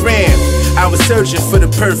 80 a gram. I was searching for the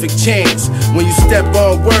perfect chance. When you step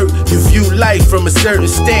on work, you view life from a certain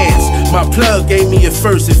stance. My plug gave me a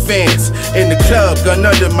first advance. In the club, gun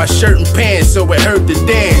under my shirt and pants, so it hurt to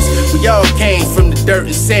dance. We all came from the dirt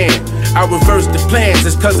and sand. I reversed the plans,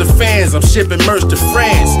 it's cause of fans. I'm shipping merch to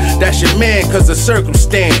France. That's your man cause of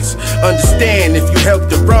circumstance. Understand, if you help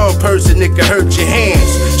the wrong person, it can hurt your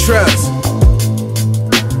hands. Trust.